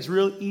 I think it's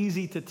real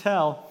easy to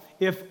tell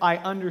if I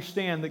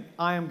understand that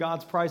I am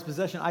God's prized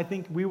possession. I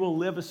think we will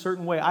live a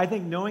certain way. I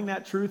think knowing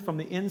that truth from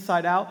the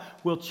inside out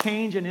will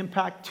change and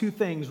impact two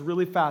things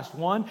really fast.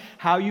 One,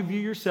 how you view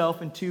yourself,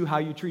 and two, how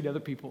you treat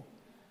other people.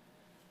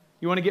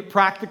 You want to get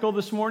practical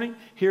this morning?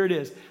 Here it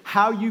is.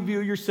 How you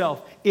view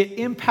yourself. It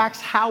impacts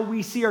how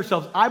we see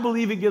ourselves. I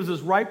believe it gives us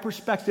right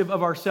perspective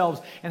of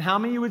ourselves. And how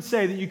many of you would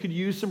say that you could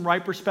use some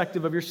right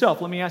perspective of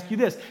yourself? Let me ask you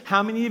this.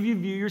 How many of you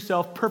view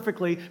yourself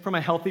perfectly from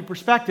a healthy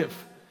perspective?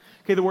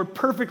 Okay, the word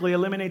perfectly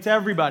eliminates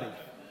everybody.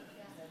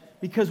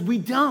 Because we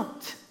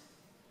don't.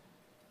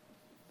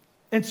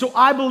 And so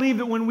I believe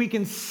that when we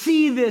can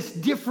see this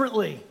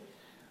differently,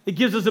 it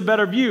gives us a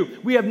better view.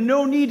 We have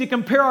no need to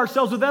compare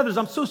ourselves with others.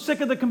 I'm so sick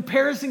of the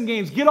comparison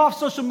games. Get off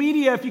social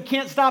media if you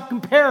can't stop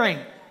comparing.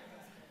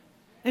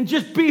 And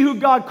just be who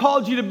God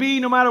called you to be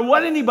no matter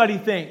what anybody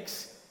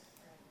thinks.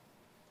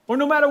 Or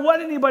no matter what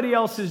anybody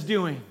else is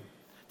doing.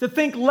 To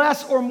think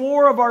less or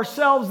more of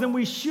ourselves than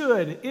we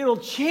should. It'll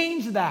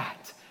change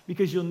that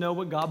because you'll know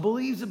what God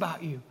believes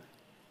about you.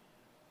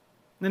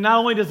 And not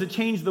only does it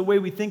change the way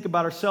we think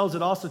about ourselves,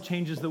 it also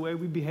changes the way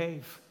we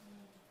behave.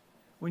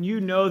 When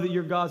you know that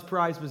you're God's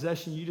prized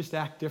possession, you just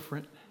act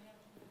different.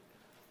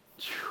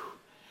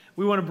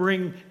 We want to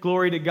bring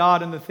glory to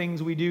God in the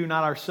things we do,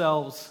 not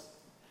ourselves.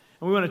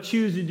 And we want to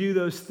choose to do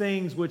those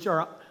things which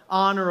are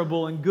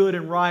honorable and good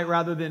and right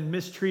rather than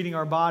mistreating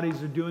our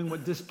bodies or doing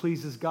what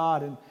displeases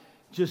God and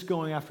just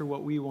going after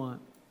what we want.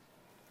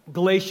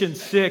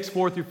 Galatians 6,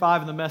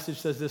 4-5 in the Message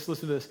says this.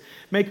 Listen to this.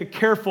 Make a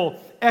careful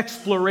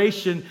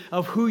exploration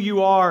of who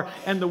you are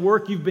and the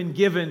work you've been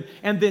given,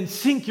 and then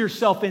sink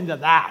yourself into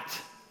that.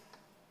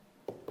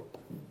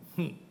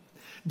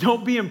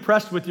 Don't be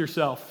impressed with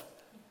yourself.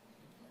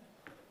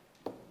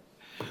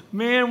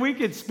 Man, we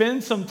could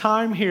spend some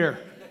time here.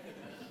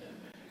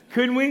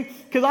 Couldn't we?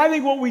 Because I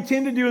think what we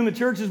tend to do in the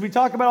church is we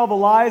talk about all the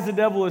lies the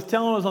devil is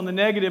telling us on the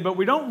negative, but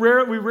we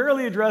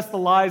rarely address the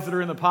lies that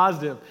are in the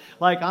positive.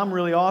 Like, I'm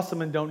really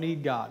awesome and don't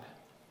need God.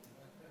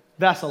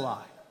 That's a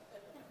lie.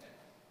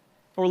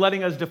 Or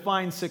letting us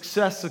define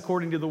success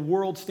according to the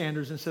world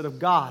standards instead of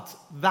God's.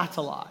 That's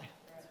a lie.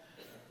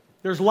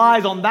 There's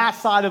lies on that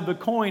side of the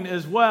coin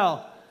as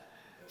well.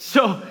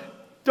 So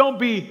don't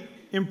be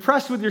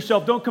impressed with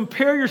yourself. Don't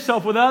compare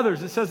yourself with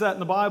others. It says that in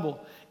the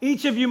Bible.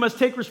 Each of you must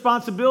take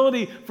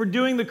responsibility for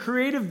doing the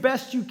creative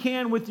best you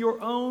can with your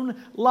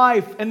own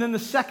life. And then the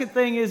second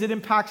thing is it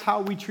impacts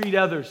how we treat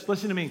others.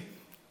 Listen to me.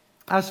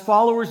 As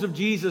followers of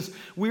Jesus,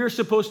 we are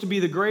supposed to be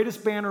the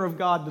greatest banner of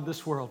God to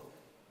this world.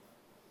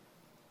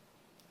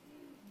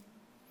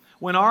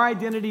 When our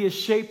identity is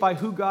shaped by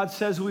who God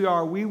says we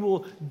are, we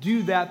will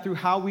do that through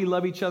how we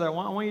love each other. I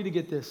want you to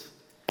get this.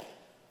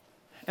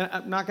 And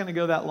I'm not going to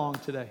go that long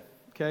today,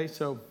 okay?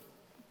 So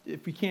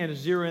if you can,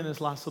 just zero in this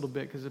last little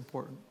bit because it's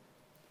important.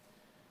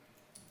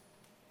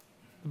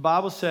 The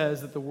Bible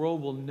says that the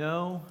world will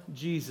know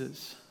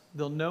Jesus.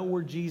 They'll know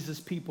we're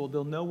Jesus' people.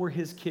 They'll know we're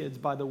his kids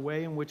by the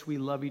way in which we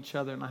love each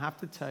other. And I have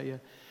to tell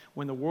you,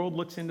 when the world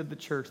looks into the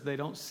church, they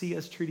don't see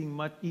us treating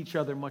each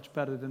other much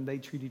better than they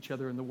treat each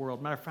other in the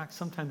world. Matter of fact,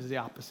 sometimes the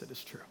opposite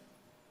is true.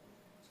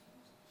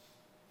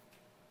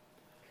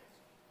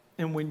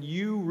 And when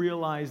you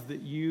realize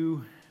that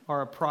you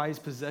are a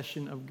prized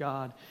possession of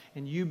God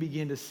and you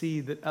begin to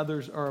see that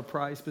others are a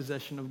prized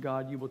possession of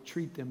God, you will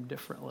treat them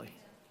differently.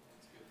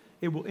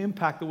 It will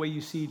impact the way you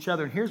see each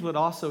other. And here's what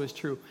also is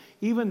true.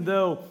 Even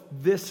though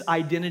this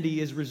identity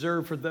is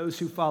reserved for those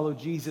who follow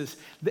Jesus,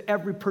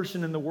 every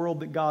person in the world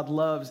that God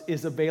loves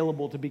is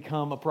available to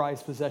become a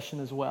prized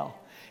possession as well.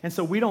 And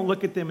so we don't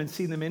look at them and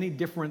see them any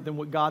different than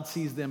what God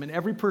sees them. And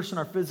every person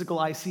our physical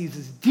eye sees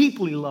is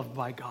deeply loved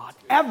by God.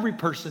 Every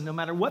person, no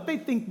matter what they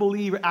think,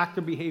 believe, act,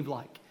 or behave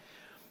like.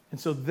 And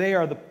so they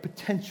are the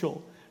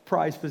potential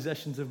prized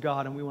possessions of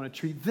God, and we want to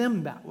treat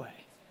them that way.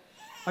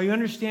 Are you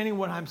understanding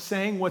what I'm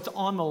saying? What's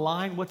on the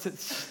line? What's at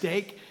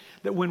stake?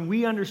 That when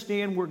we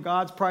understand we're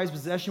God's prized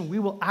possession, we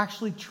will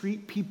actually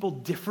treat people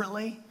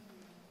differently.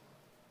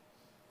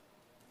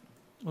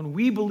 When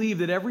we believe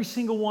that every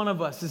single one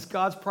of us is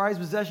God's prized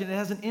possession, it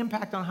has an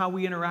impact on how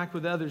we interact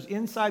with others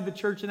inside the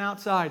church and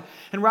outside.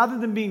 And rather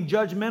than being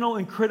judgmental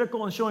and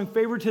critical and showing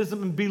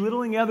favoritism and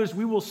belittling others,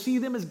 we will see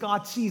them as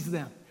God sees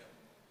them.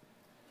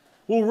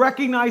 We'll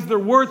recognize their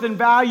worth and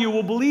value.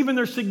 We'll believe in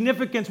their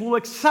significance. We'll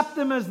accept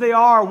them as they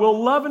are.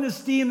 We'll love and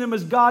esteem them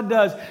as God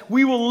does.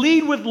 We will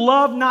lead with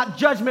love, not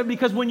judgment,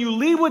 because when you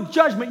lead with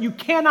judgment, you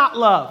cannot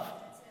love.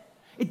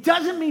 It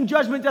doesn't mean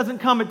judgment doesn't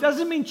come. It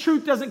doesn't mean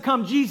truth doesn't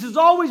come. Jesus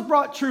always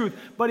brought truth,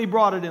 but he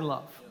brought it in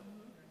love.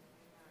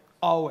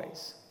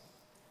 Always.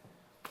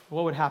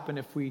 What would happen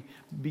if we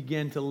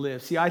begin to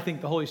live? See, I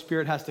think the Holy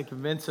Spirit has to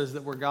convince us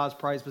that we're God's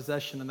prized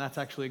possession, and that's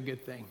actually a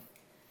good thing.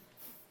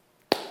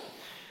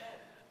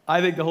 I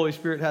think the Holy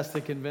Spirit has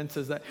to convince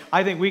us that.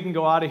 I think we can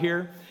go out of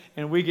here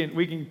and we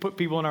can put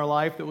people in our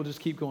life that will just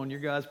keep going, you're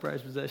God's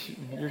prized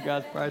possession, you're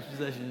God's prized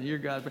possession, you're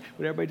God's.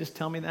 Would everybody just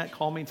tell me that?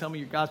 Call me and tell me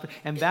you're God's.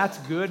 And that's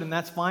good and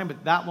that's fine,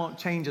 but that won't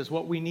change us.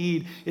 What we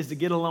need is to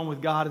get alone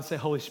with God and say,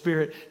 Holy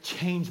Spirit,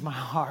 change my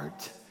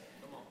heart.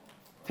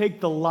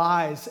 Take the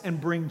lies and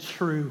bring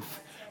truth.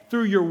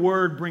 Through your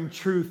word, bring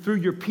truth. Through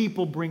your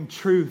people, bring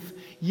truth.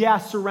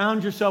 Yes,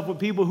 surround yourself with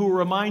people who will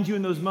remind you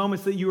in those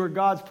moments that you are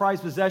God's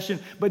prized possession,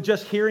 but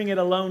just hearing it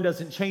alone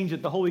doesn't change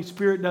it. The Holy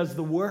Spirit does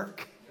the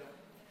work.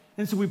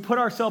 And so we put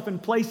ourselves in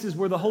places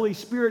where the Holy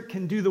Spirit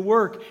can do the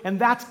work, and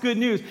that's good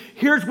news.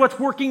 Here's what's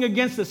working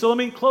against us. So let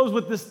me close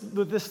with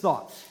this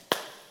thought.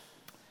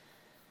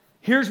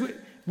 Here's what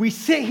we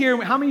sit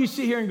here. How many of you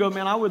sit here and go,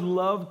 man, I would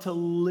love to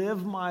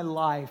live my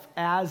life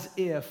as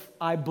if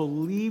I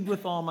believed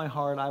with all my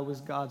heart I was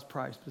God's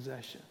prized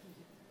possession?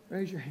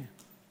 Raise your hand.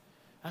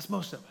 That's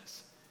most of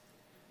us.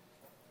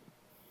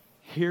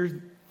 Here's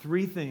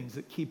 3 things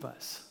that keep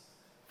us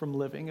from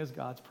living as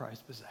God's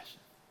prized possession.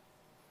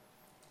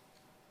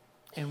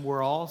 And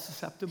we're all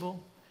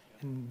susceptible,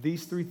 and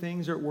these 3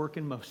 things are at work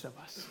in most of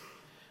us.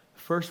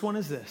 The first one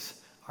is this,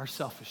 our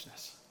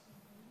selfishness.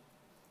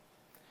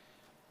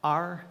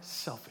 Our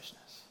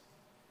selfishness.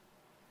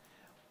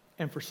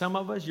 And for some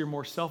of us, you're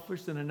more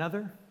selfish than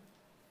another.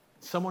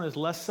 Someone is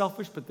less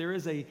selfish, but there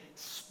is a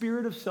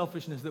spirit of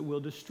selfishness that will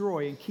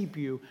destroy and keep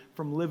you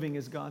from living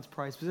as God's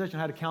prized possession.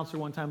 I had a counselor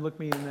one time look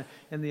me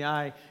in the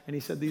eye, and he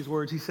said these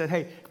words. He said,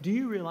 hey, do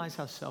you realize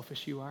how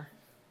selfish you are?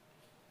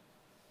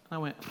 I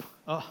went,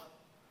 oh,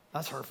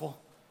 that's hurtful.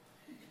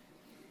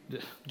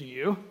 Do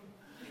you?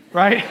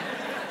 Right?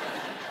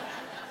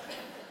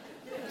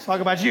 Let's talk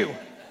about you.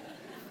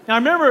 And I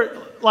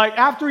remember, like,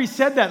 after he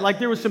said that, like,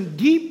 there was some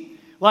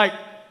deep, like,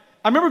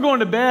 I remember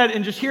going to bed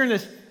and just hearing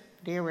this,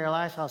 do you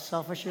realize how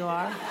selfish you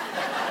are?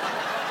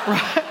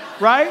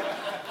 Right?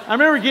 I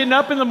remember getting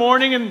up in the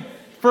morning and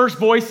first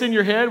voice in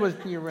your head was,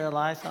 do you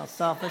realize how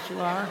selfish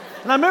you are?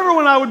 And I remember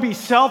when I would be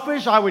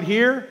selfish, I would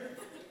hear,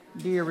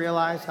 do you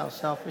realize how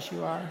selfish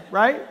you are?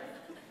 Right?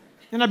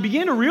 And I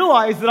began to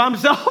realize that I'm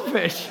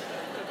selfish.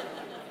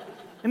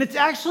 And it's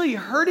actually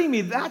hurting me.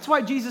 That's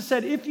why Jesus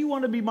said, if you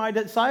want to be my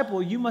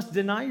disciple, you must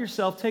deny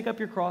yourself, take up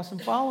your cross, and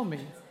follow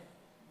me.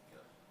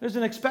 There's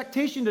an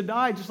expectation to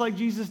die just like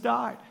Jesus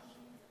died.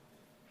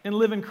 And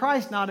live in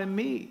Christ, not in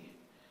me.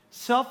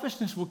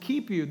 Selfishness will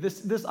keep you.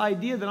 This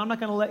idea that I'm not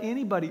going to let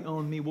anybody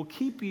own me will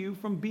keep you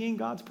from being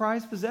God's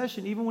prized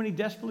possession, even when he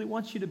desperately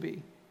wants you to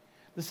be.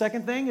 The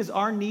second thing is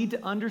our need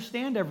to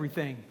understand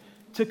everything,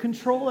 to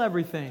control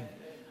everything.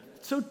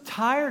 So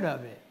tired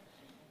of it.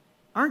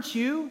 Aren't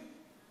you?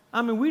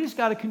 I mean, we just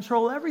got to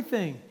control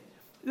everything.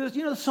 You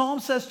know, the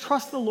Psalm says,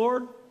 trust the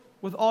Lord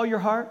with all your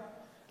heart.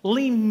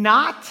 Lean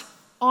not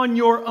on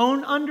your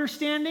own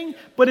understanding,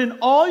 but in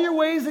all your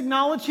ways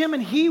acknowledge him,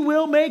 and he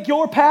will make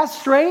your path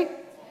straight.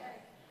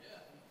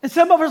 And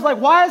some of us are like,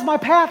 why is my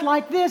path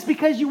like this?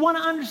 Because you want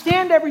to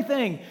understand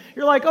everything.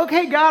 You're like,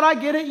 okay, God, I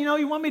get it. You know,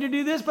 you want me to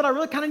do this, but I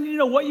really kind of need to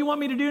know what you want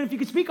me to do. And if you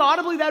could speak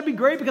audibly, that'd be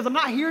great because I'm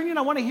not hearing you and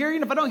I want to hear you.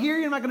 And if I don't hear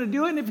you, I'm not going to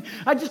do it. And if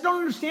I just don't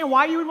understand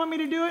why you would want me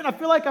to do it, and I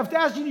feel like I've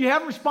asked you and you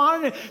haven't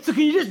responded. So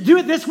can you just do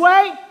it this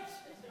way?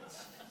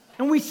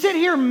 And we sit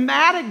here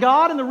mad at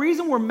God, and the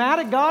reason we're mad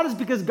at God is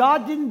because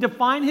God didn't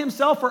define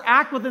himself or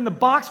act within the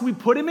box we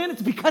put him in.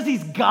 It's because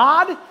he's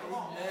God.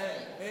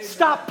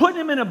 Stop putting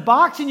him in a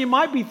box and you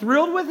might be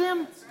thrilled with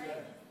him.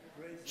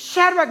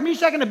 Shadrach,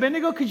 Meshach, and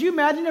Abednego, could you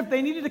imagine if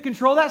they needed to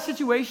control that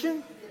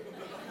situation?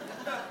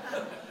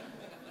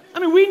 I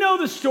mean, we know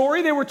the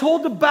story. They were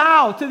told to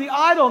bow to the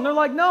idol, and they're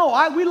like,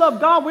 no, we love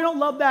God. We don't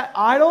love that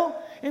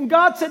idol. And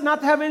God said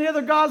not to have any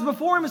other gods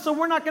before him, and so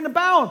we're not going to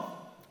bow.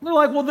 And they're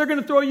like, well, they're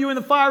going to throw you in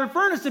the fiery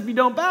furnace if you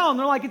don't bow. And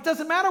they're like, it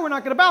doesn't matter. We're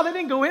not going to bow. They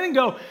didn't go in and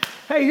go,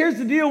 hey, here's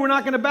the deal. We're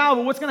not going to bow,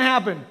 but what's going to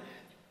happen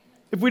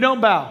if we don't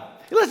bow?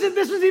 Listen,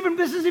 this is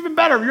even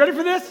better. You ready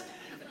for this?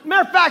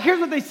 Matter of fact, here's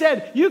what they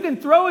said. You can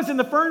throw us in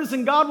the furnace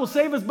and God will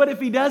save us, but if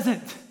he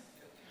doesn't,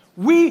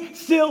 we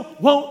still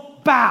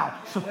won't bow.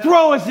 So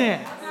throw us in.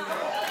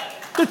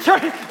 The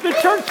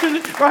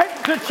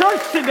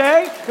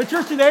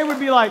church today would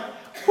be like,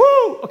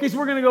 whoo, okay, so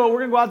we're gonna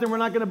go out there, we're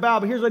not gonna bow,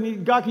 but here's what I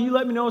need. God, can you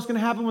let me know what's gonna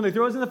happen when they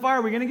throw us in the fire?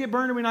 Are we gonna get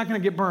burned or are we not gonna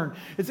get burned?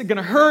 Is it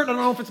gonna hurt? I don't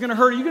know if it's gonna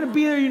hurt. Are you gonna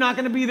be there or you're not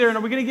gonna be there? And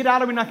are we gonna get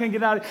out or are we not gonna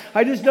get out?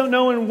 I just don't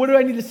know, and what do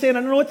I need to say? And I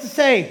don't know what to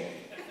say.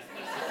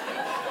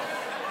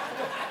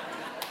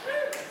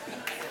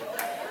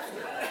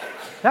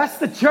 That's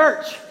the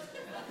church.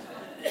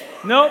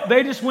 Nope,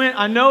 they just went,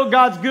 I know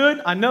God's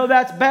good. I know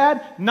that's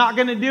bad. Not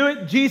going to do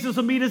it. Jesus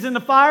will meet us in the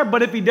fire.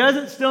 But if he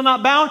doesn't, still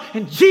not bound.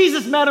 And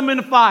Jesus met him in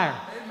the fire.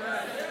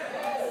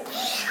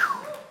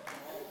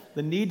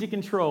 The need to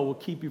control will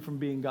keep you from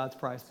being God's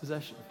prized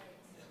possession.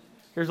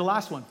 Here's the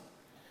last one.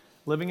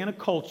 Living in a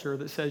culture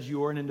that says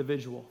you are an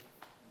individual.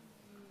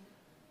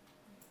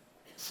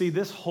 See,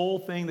 this whole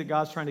thing that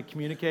God's trying to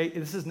communicate,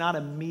 this is not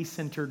a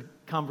me-centered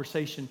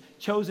conversation.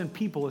 Chosen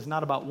people is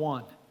not about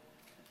one.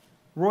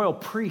 Royal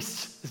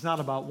priests is not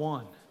about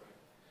one.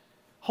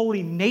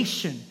 Holy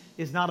nation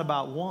is not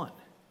about one.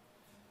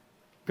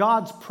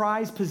 God's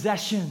prized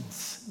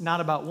possessions,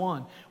 not about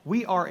one.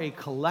 We are a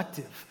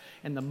collective.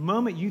 And the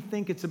moment you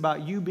think it's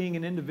about you being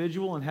an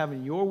individual and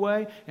having your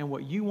way and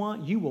what you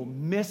want, you will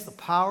miss the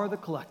power of the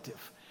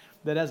collective.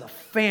 That as a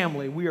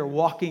family, we are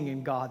walking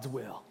in God's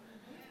will.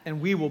 And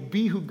we will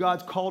be who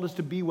God's called us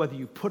to be, whether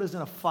you put us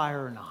in a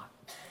fire or not.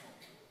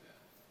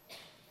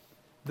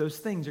 Those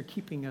things are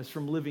keeping us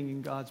from living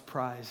in God's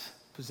prized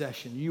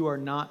possession. You are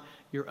not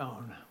your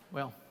own.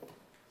 Well,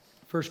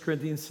 1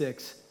 Corinthians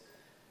 6.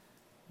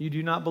 You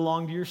do not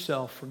belong to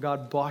yourself, for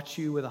God bought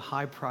you with a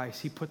high price.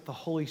 He put the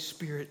Holy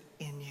Spirit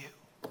in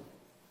you.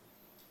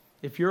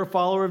 If you're a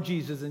follower of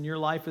Jesus and your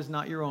life is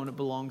not your own, it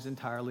belongs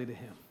entirely to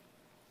him.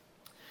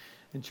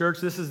 In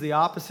church, this is the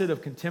opposite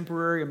of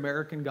contemporary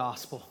American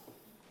gospel,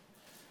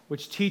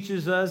 which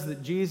teaches us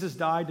that Jesus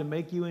died to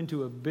make you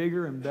into a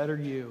bigger and better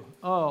you.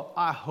 Oh,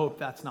 I hope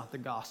that's not the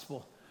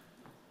gospel.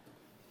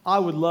 I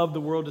would love the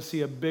world to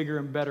see a bigger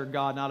and better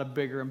God, not a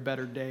bigger and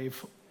better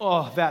Dave.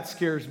 Oh, that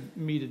scares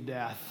me to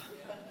death.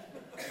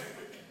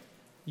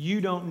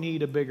 You don't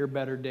need a bigger,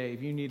 better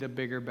Dave. You need a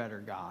bigger, better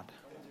God.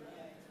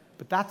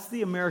 But that's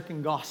the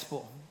American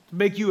gospel. To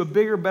make you a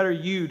bigger, better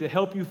you, to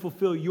help you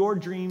fulfill your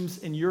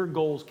dreams and your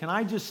goals. Can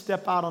I just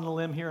step out on a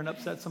limb here and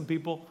upset some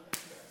people?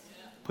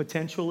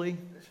 Potentially.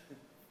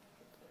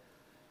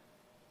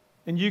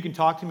 And you can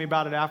talk to me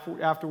about it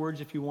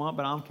afterwards if you want,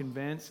 but I'm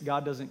convinced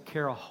God doesn't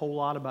care a whole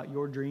lot about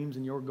your dreams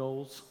and your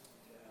goals.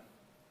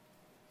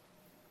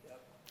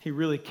 He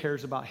really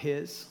cares about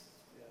his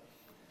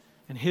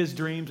and his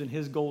dreams and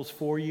his goals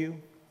for you,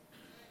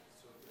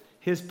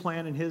 his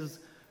plan and his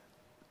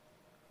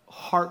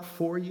heart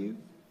for you.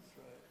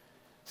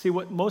 See,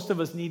 what most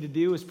of us need to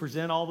do is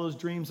present all those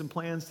dreams and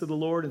plans to the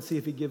Lord and see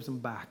if he gives them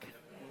back.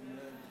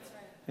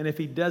 And if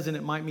he doesn't,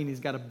 it might mean he's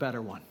got a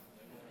better one.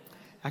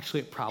 Actually,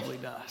 it probably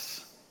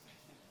does.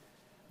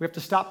 We have to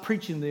stop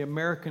preaching the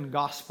American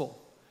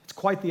gospel. It's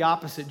quite the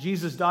opposite.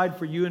 Jesus died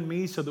for you and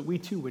me so that we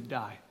too would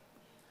die.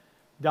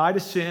 Die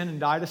to sin and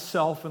die to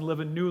self and live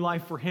a new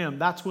life for him.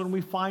 That's when we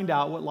find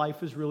out what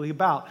life is really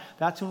about.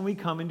 That's when we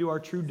come into our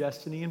true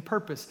destiny and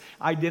purpose.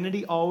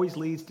 Identity always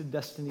leads to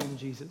destiny in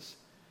Jesus.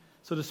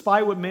 So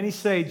despite what many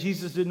say,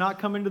 Jesus did not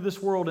come into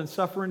this world and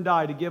suffer and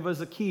die to give us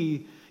the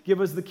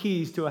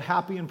keys to a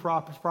happy and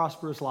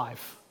prosperous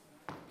life.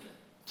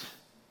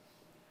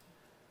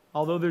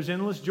 Although there's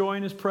endless joy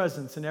in his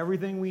presence and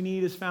everything we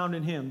need is found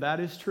in him, that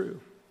is true.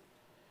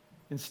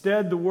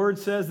 Instead, the word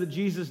says that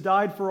Jesus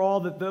died for all,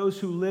 that those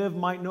who live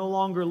might no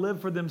longer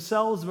live for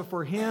themselves, but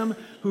for him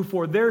who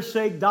for their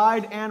sake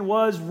died and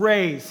was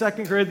raised.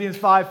 2 Corinthians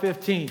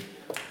 5:15.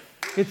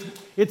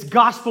 It's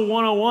gospel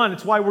 101.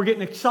 It's why we're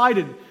getting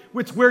excited.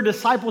 It's where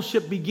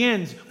discipleship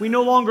begins. We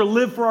no longer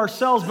live for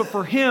ourselves, but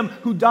for him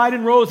who died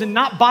and rose, and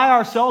not by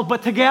ourselves,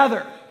 but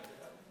together.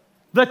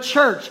 The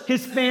church,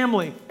 his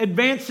family,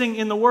 advancing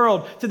in the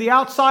world. To the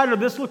outsider,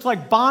 this looks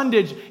like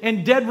bondage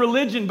and dead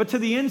religion. But to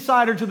the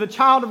insider, to the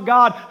child of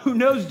God who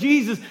knows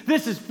Jesus,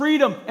 this is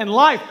freedom and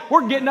life.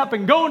 We're getting up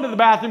and going to the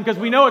bathroom because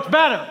we know it's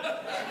better.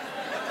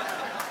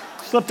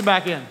 Slipped it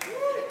back in.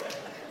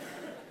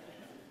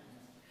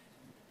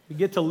 We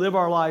get to live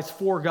our lives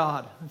for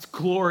God. It's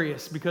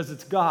glorious because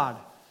it's God.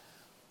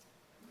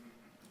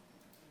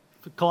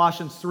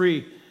 Colossians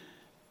 3.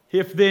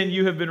 If then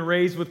you have been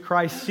raised with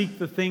Christ, seek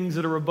the things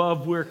that are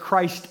above where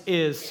Christ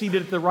is,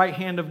 seated at the right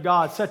hand of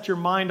God. Set your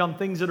mind on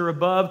things that are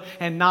above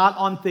and not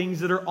on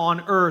things that are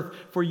on earth.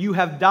 For you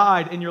have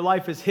died and your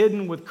life is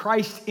hidden with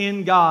Christ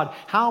in God.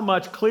 How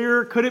much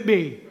clearer could it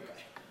be?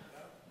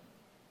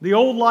 The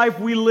old life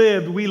we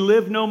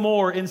live no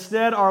more.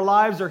 Instead, our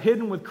lives are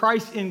hidden with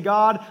Christ in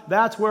God.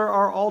 That's where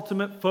our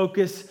ultimate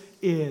focus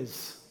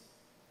is.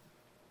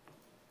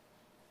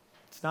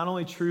 It's not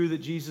only true that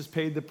Jesus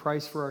paid the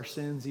price for our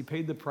sins, he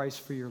paid the price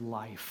for your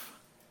life.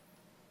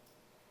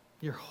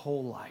 Your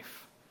whole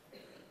life.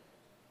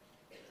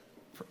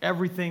 For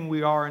everything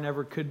we are and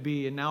ever could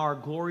be. And now our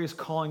glorious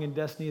calling and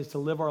destiny is to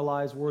live our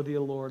lives worthy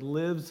of the Lord.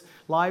 Lives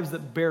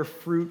that bear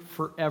fruit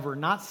forever.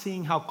 Not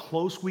seeing how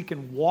close we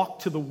can walk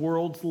to the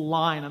world's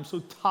line. I'm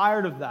so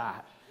tired of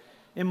that.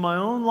 In my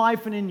own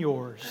life and in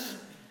yours.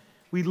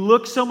 We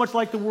look so much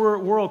like the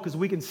world because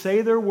we can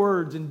say their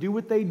words and do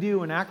what they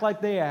do and act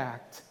like they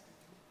act.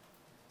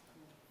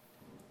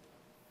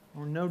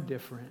 We're no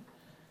different.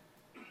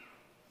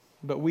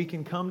 But we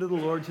can come to the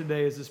Lord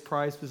today as his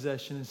prized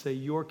possession and say,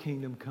 your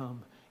kingdom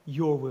come,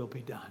 your will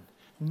be done.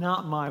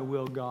 Not my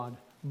will, God,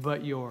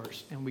 but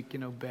yours. And we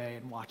can obey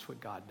and watch what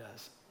God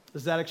does.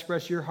 Does that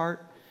express your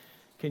heart?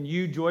 Can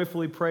you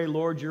joyfully pray,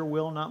 Lord, your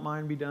will, not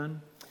mine, be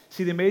done?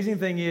 See, the amazing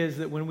thing is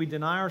that when we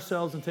deny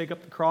ourselves and take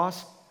up the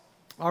cross,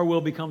 our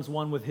will becomes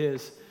one with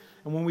his.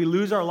 And when we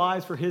lose our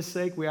lives for his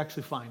sake, we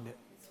actually find it.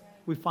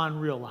 We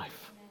find real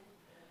life.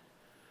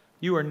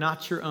 You are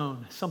not your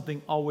own.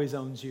 Something always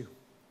owns you.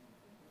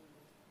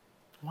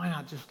 Why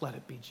not just let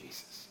it be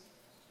Jesus?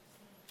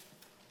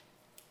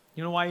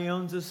 You know why he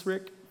owns us,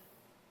 Rick?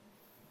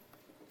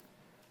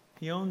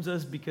 He owns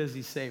us because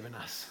he's saving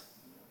us.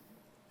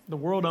 The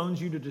world owns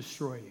you to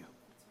destroy you.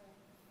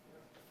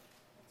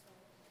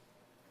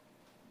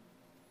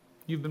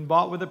 You've been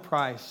bought with a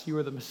price. You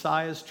are the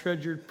Messiah's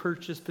treasured,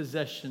 purchased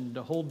possession.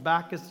 To hold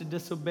back is to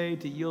disobey.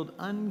 To yield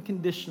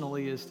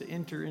unconditionally is to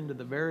enter into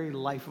the very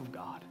life of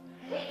God.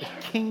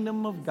 The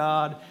kingdom of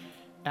God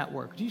at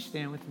work. Would you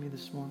stand with me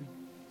this morning?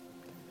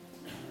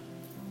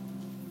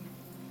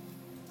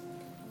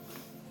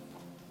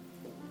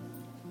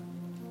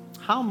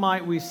 How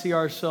might we see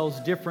ourselves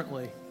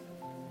differently?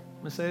 I'm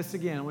going to say this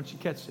again. I want you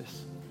to catch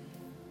this.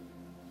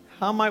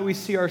 How might we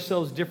see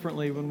ourselves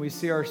differently when we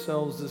see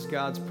ourselves as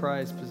God's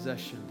prized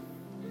possession?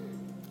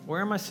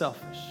 Where am I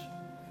selfish?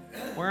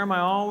 Where am I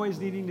always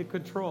needing to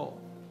control?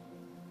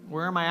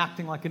 Where am I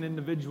acting like an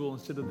individual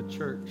instead of the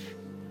church?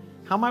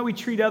 How might we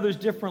treat others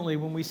differently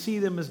when we see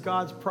them as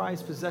God's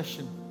prized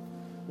possession?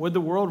 Would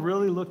the world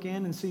really look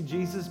in and see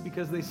Jesus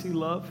because they see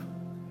love?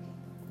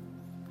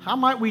 How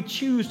might we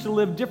choose to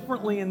live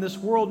differently in this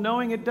world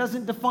knowing it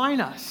doesn't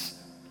define us,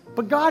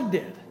 but God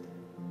did?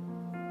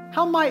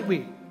 How might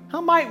we?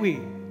 How might we?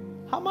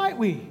 How might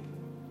we?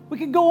 We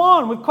could go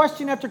on with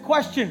question after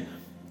question,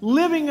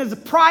 living as a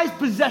prized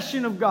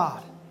possession of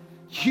God.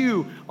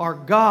 You are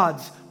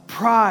God's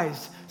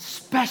prized,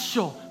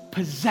 special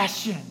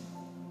possession.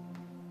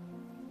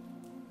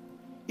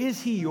 Is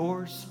he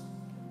yours?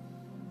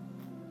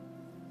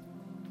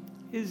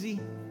 Is he?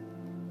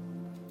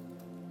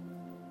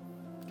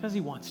 Because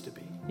he wants to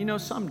be. You know,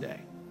 someday.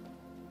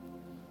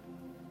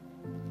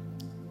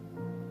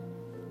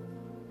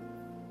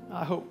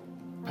 I hope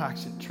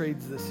Paxton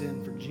trades this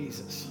in for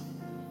Jesus.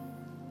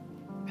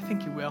 I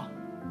think he will.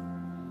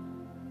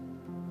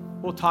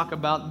 We'll talk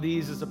about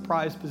these as a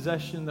prized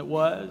possession that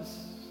was,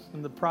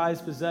 and the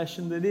prized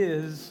possession that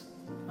is,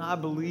 I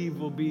believe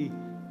will be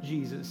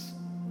Jesus.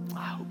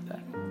 I hope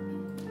that.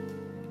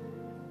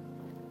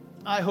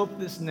 I hope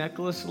this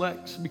necklace,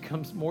 Lex,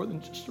 becomes more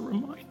than just a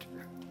reminder.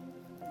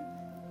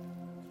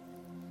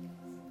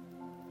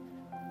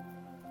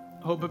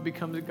 I hope it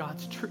becomes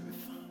God's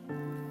truth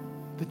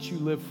that you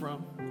live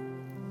from.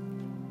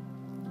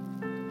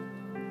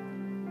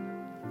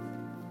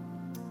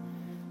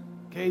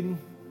 Caden,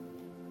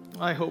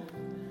 I hope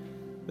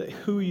that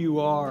who you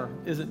are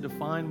isn't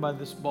defined by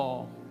this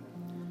ball,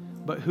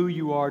 but who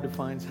you are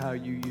defines how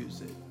you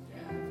use it.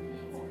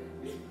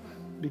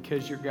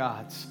 Because you're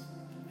God's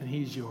and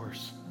He's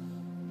yours.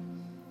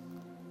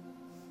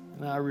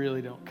 And I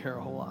really don't care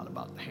a whole lot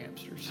about the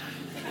hamsters.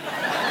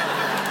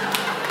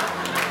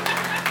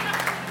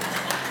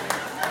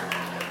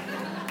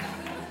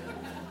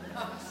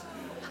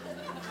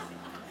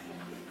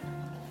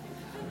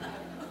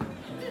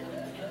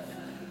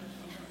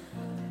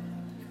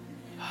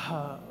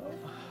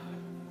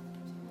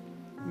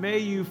 May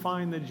you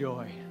find the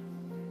joy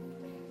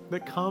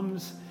that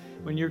comes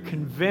when you're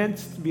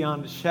convinced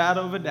beyond a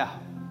shadow of a doubt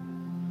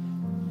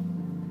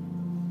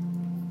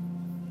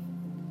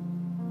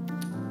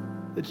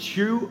that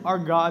you are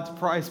God's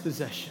prized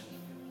possession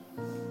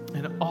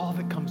and all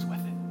that comes with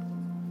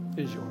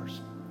it is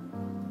yours.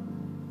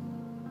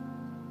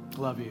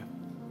 Love you.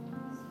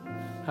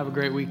 Have a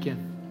great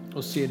weekend.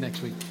 We'll see you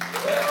next week.